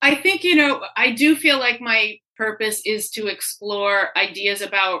 So I think, I do feel like my purpose is to explore ideas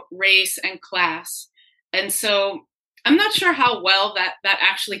about race and class. And so I'm not sure how well that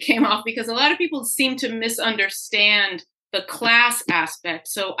actually came off, because a lot of people seem to misunderstand the class aspect.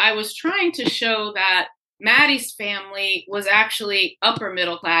 So I was trying to show that Maddie's family was actually upper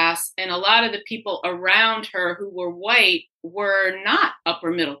middle class, and a lot of the people around her who were white were not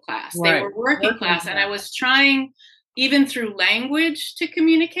upper middle class. Right. They were working class. And I was trying, even through language, to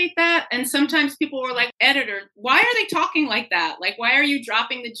communicate that. And sometimes people were like, editor, why are they talking like that? Like, why are you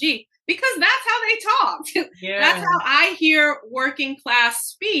dropping the G? Because that's how they talk. Yeah. That's how I hear working class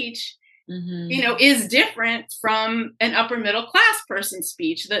speech. Is different from an upper middle class person's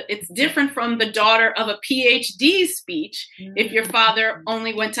speech. That it's different from the daughter of a PhD speech. If your father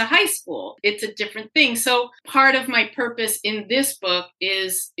only went to high school, it's a different thing. So part of my purpose in this book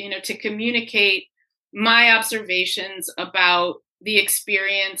is, to communicate my observations about the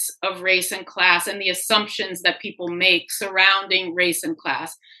experience of race and class and the assumptions that people make surrounding race and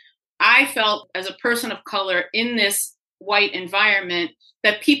class. I felt as a person of color in this white environment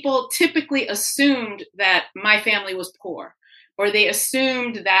that people typically assumed that my family was poor, or they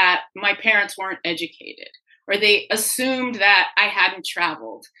assumed that my parents weren't educated, or they assumed that I hadn't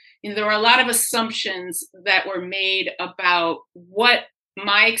traveled. There were a lot of assumptions that were made about what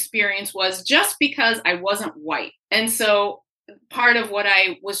my experience was just because I wasn't white. And so part of what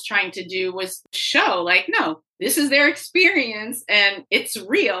I was trying to do was show, like, no, this is their experience and it's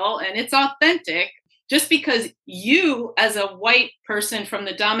real and it's authentic. Just because you, as a white person from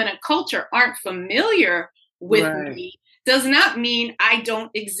the dominant culture, aren't familiar with me does not mean I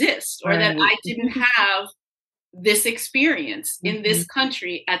don't exist or that I didn't have this experience in this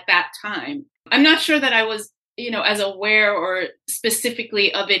country at that time. I'm not sure that I was, as aware or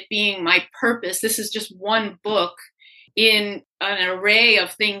specifically of it being my purpose. This is just one book in an array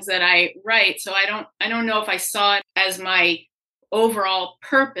of things that I write. So I don't know if I saw it as my overall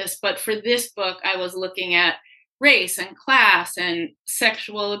purpose, but for this book, I was looking at race and class and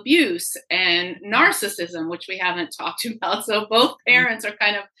sexual abuse and narcissism, which we haven't talked about. So both parents are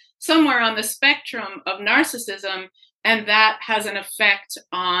kind of somewhere on the spectrum of narcissism, and that has an effect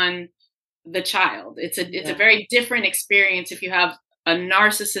on the child. It's a very different experience if you have a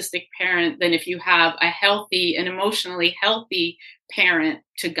narcissistic parent than if you have a healthy and emotionally healthy parent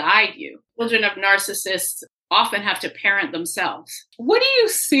to guide you. Children of narcissists often have to parent themselves. What do you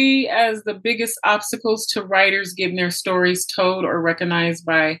see as the biggest obstacles to writers getting their stories told or recognized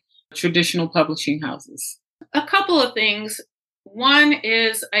by traditional publishing houses? A couple of things. One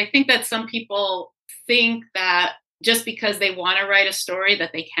is, I think that some people think that just because they want to write a story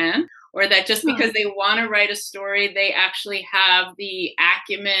that they can, or that just because they want to write a story, they actually have the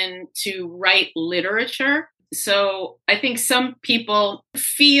acumen to write literature. So I think some people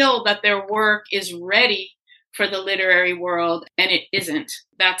feel that their work is ready for the literary world, and it isn't.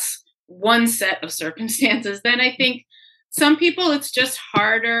 That's one set of circumstances. Then I think some people, it's just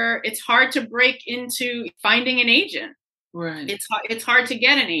harder. It's hard to break into finding an agent. Right. It's hard to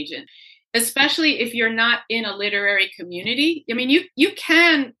get an agent, especially if you're not in a literary community. I mean, you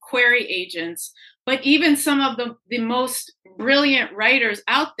can query agents, but even some of the most brilliant writers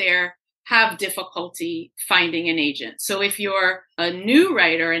out there have difficulty finding an agent. So if you're a new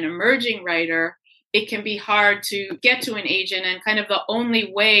writer, an emerging writer, it can be hard to get to an agent, and kind of the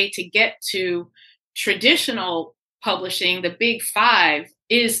only way to get to traditional publishing, the big five,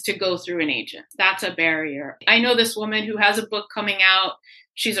 is to go through an agent. That's a barrier. I know this woman who has a book coming out.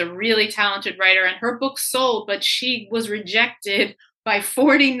 She's a really talented writer, and her book sold, but she was rejected by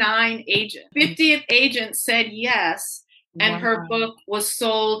 49 agents. 50th agent said yes, and her book was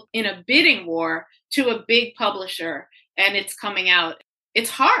sold in a bidding war to a big publisher, and it's coming out.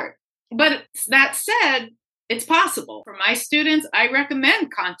 It's hard. But that said, it's possible. For my students, I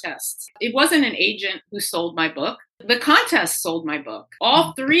recommend contests. It wasn't an agent who sold my book. The contest sold my book.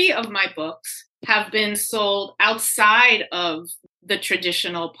 All three of my books have been sold outside of the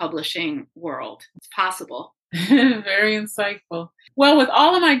traditional publishing world. It's possible. Very insightful. Well, with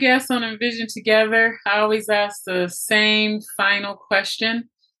all of my guests on Envision Together, I always ask the same final question,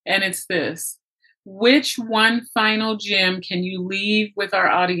 and it's this. Which one final gem can you leave with our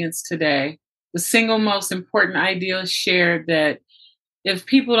audience today? The single most important idea shared that if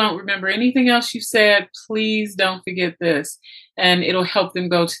people don't remember anything else you said, please don't forget this. And it'll help them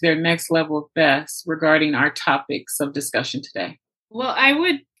go to their next level of best regarding our topics of discussion today. Well, I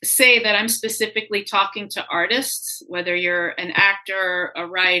would say that I'm specifically talking to artists, whether you're an actor, a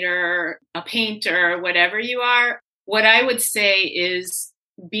writer, a painter, whatever you are. What I would say is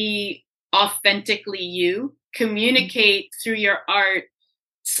be authentically you. Communicate through your art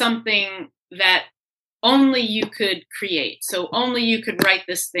something that only you could create. So only you could write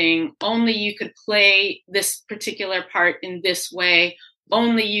this thing. Only you could play this particular part in this way.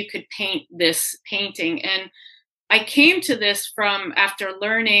 Only you could paint this painting. And I came to this from after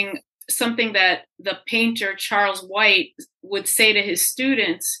learning something that the painter Charles White would say to his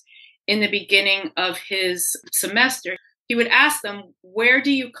students in the beginning of his semester. He would ask them, where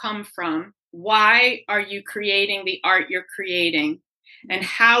do you come from? Why are you creating the art you're creating? And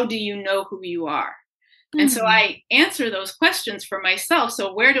how do you know who you are? And so I answer those questions for myself.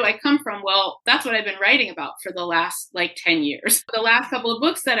 So where do I come from? Well, that's what I've been writing about for the last 10 years. The last couple of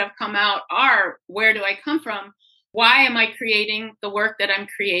books that have come out are, where do I come from? Why am I creating the work that I'm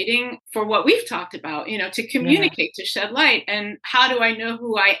creating for what we've talked about, to communicate, to shed light? And how do I know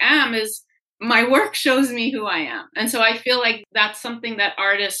who I am is my work shows me who I am. And so I feel like that's something that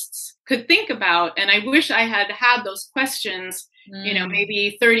artists could think about. And I wish I had had those questions,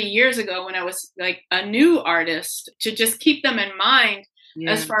 maybe 30 years ago when I was like a new artist, to just keep them in mind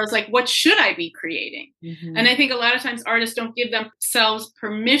as far as like, what should I be creating? And I think a lot of times artists don't give themselves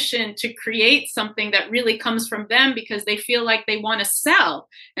permission to create something that really comes from them because they feel like they want to sell.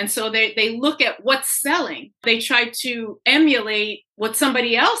 And so they look at what's selling. They try to emulate what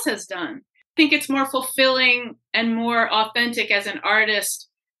somebody else has done. I think it's more fulfilling and more authentic as an artist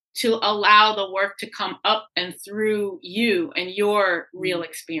to allow the work to come up and through you and your real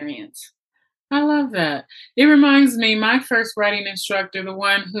experience. I love that. It reminds me, my first writing instructor, the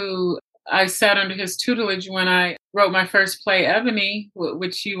one who I sat under his tutelage when I wrote my first play, Ebony,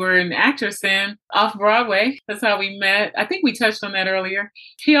 which you were an actress in, off Broadway. That's how we met. I think we touched on that earlier.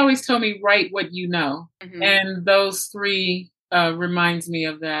 He always told me, write what you know. And those three reminds me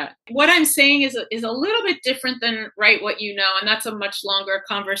of that. What I'm saying is a little bit different than write what you know. And that's a much longer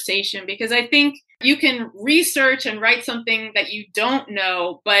conversation, because I think you can research and write something that you don't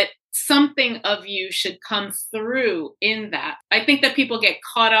know, but something of you should come through in that. I think that people get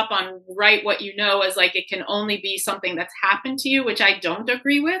caught up on write what you know as like it can only be something that's happened to you, which I don't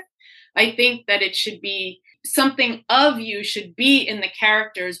agree with. I think that it should be something of you should be in the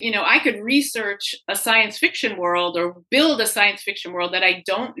characters. I could research a science fiction world or build a science fiction world that I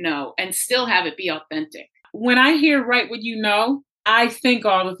don't know and still have it be authentic. When I hear write what you know, I think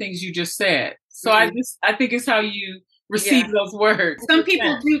all the things you just said. So I think it's how you receive those words. Some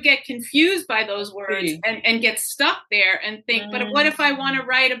people do get confused by those words and get stuck there and think, but what if I want to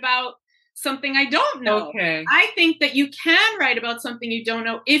write about something I don't know? Okay. I think that you can write about something you don't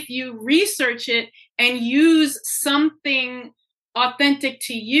know if you research it and use something authentic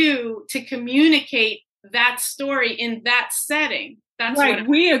to you to communicate that story in that setting. That's right.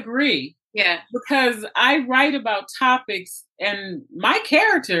 We agree. Yeah. Because I write about topics, and my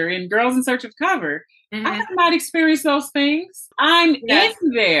character in Girls in Search of Cover, I have not experienced those things. I'm in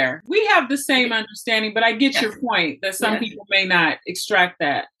there. We have the same understanding, but I get your point that some people may not extract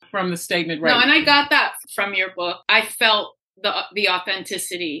that from the statement. Right. No, and I got that from your book. I felt the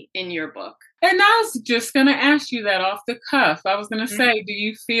authenticity in your book. And I was just going to ask you that off the cuff. I was going to say, do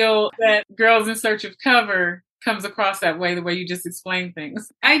you feel that Girls in Search of Cover comes across that way, the way you just explained things?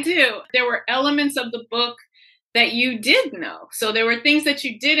 I do. There were elements of the book that you did know. So there were things that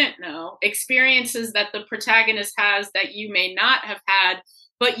you didn't know, experiences that the protagonist has that you may not have had,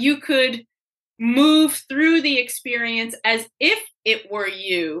 but you could move through the experience as if it were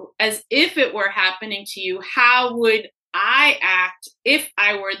you, as if it were happening to you. How would I act if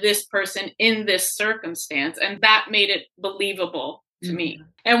I were this person in this circumstance? And that made it believable to me.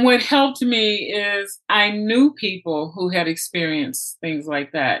 And what helped me is I knew people who had experienced things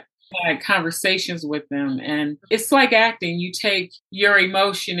like that. I had conversations with them, and it's like acting. You take your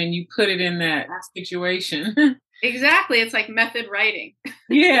emotion and you put it in that situation. Exactly. It's like method writing.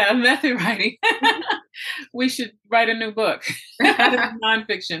 Yeah, method writing. We should write a new book.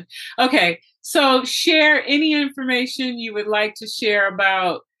 Nonfiction. Okay. So share any information you would like to share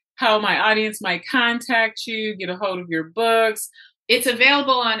about how my audience might contact you, get a hold of your books. It's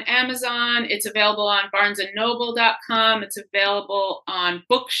available on Amazon. It's available on barnesandnoble.com. It's available on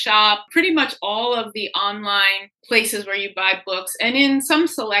Bookshop, pretty much all of the online places where you buy books. And in some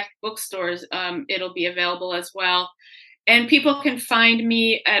select bookstores, it'll be available as well. And people can find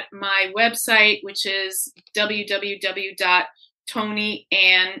me at my website, which is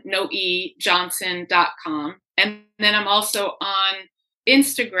www.toniannjohnson.com. And then I'm also on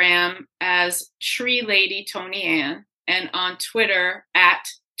Instagram as Tree Lady Toni Ann, and on Twitter at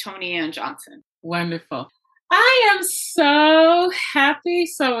Toni Ann Johnson. Wonderful. I am so happy,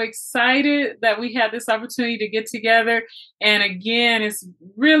 so excited that we had this opportunity to get together. And again, it's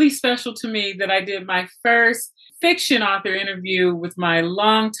really special to me that I did my first fiction author interview with my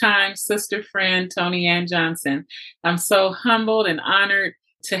longtime sister friend, Toni Ann Johnson. I'm so humbled and honored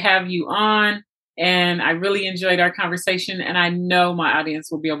to have you on. And I really enjoyed our conversation. And I know my audience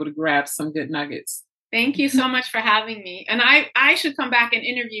will be able to grab some good nuggets. Thank you so much for having me. And I should come back and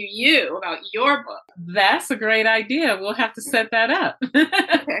interview you about your book. That's a great idea. We'll have to set that up.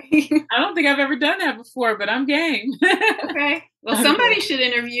 Okay. I don't think I've ever done that before, but I'm game. Okay. Well, somebody should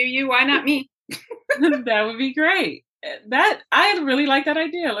interview you. Why not me? That would be great. I really like that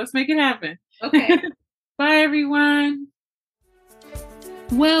idea. Let's make it happen. Okay. Bye, everyone.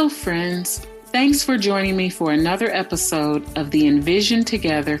 Well, friends, thanks for joining me for another episode of the Envision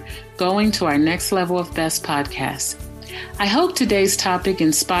Together Going to Our Next Level of Best podcast. I hope today's topic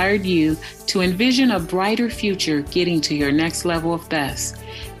inspired you to envision a brighter future getting to your next level of best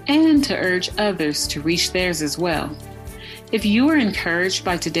and to urge others to reach theirs as well. If you are encouraged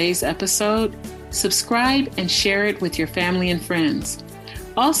by today's episode, subscribe and share it with your family and friends.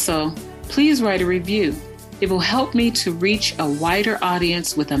 Also, please write a review. It will help me to reach a wider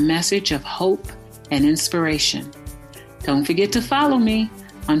audience with a message of hope and inspiration. Don't forget to follow me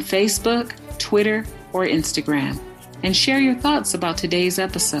on Facebook, Twitter, or Instagram, and share your thoughts about today's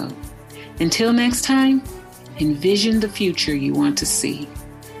episode. Until next time, envision the future you want to see.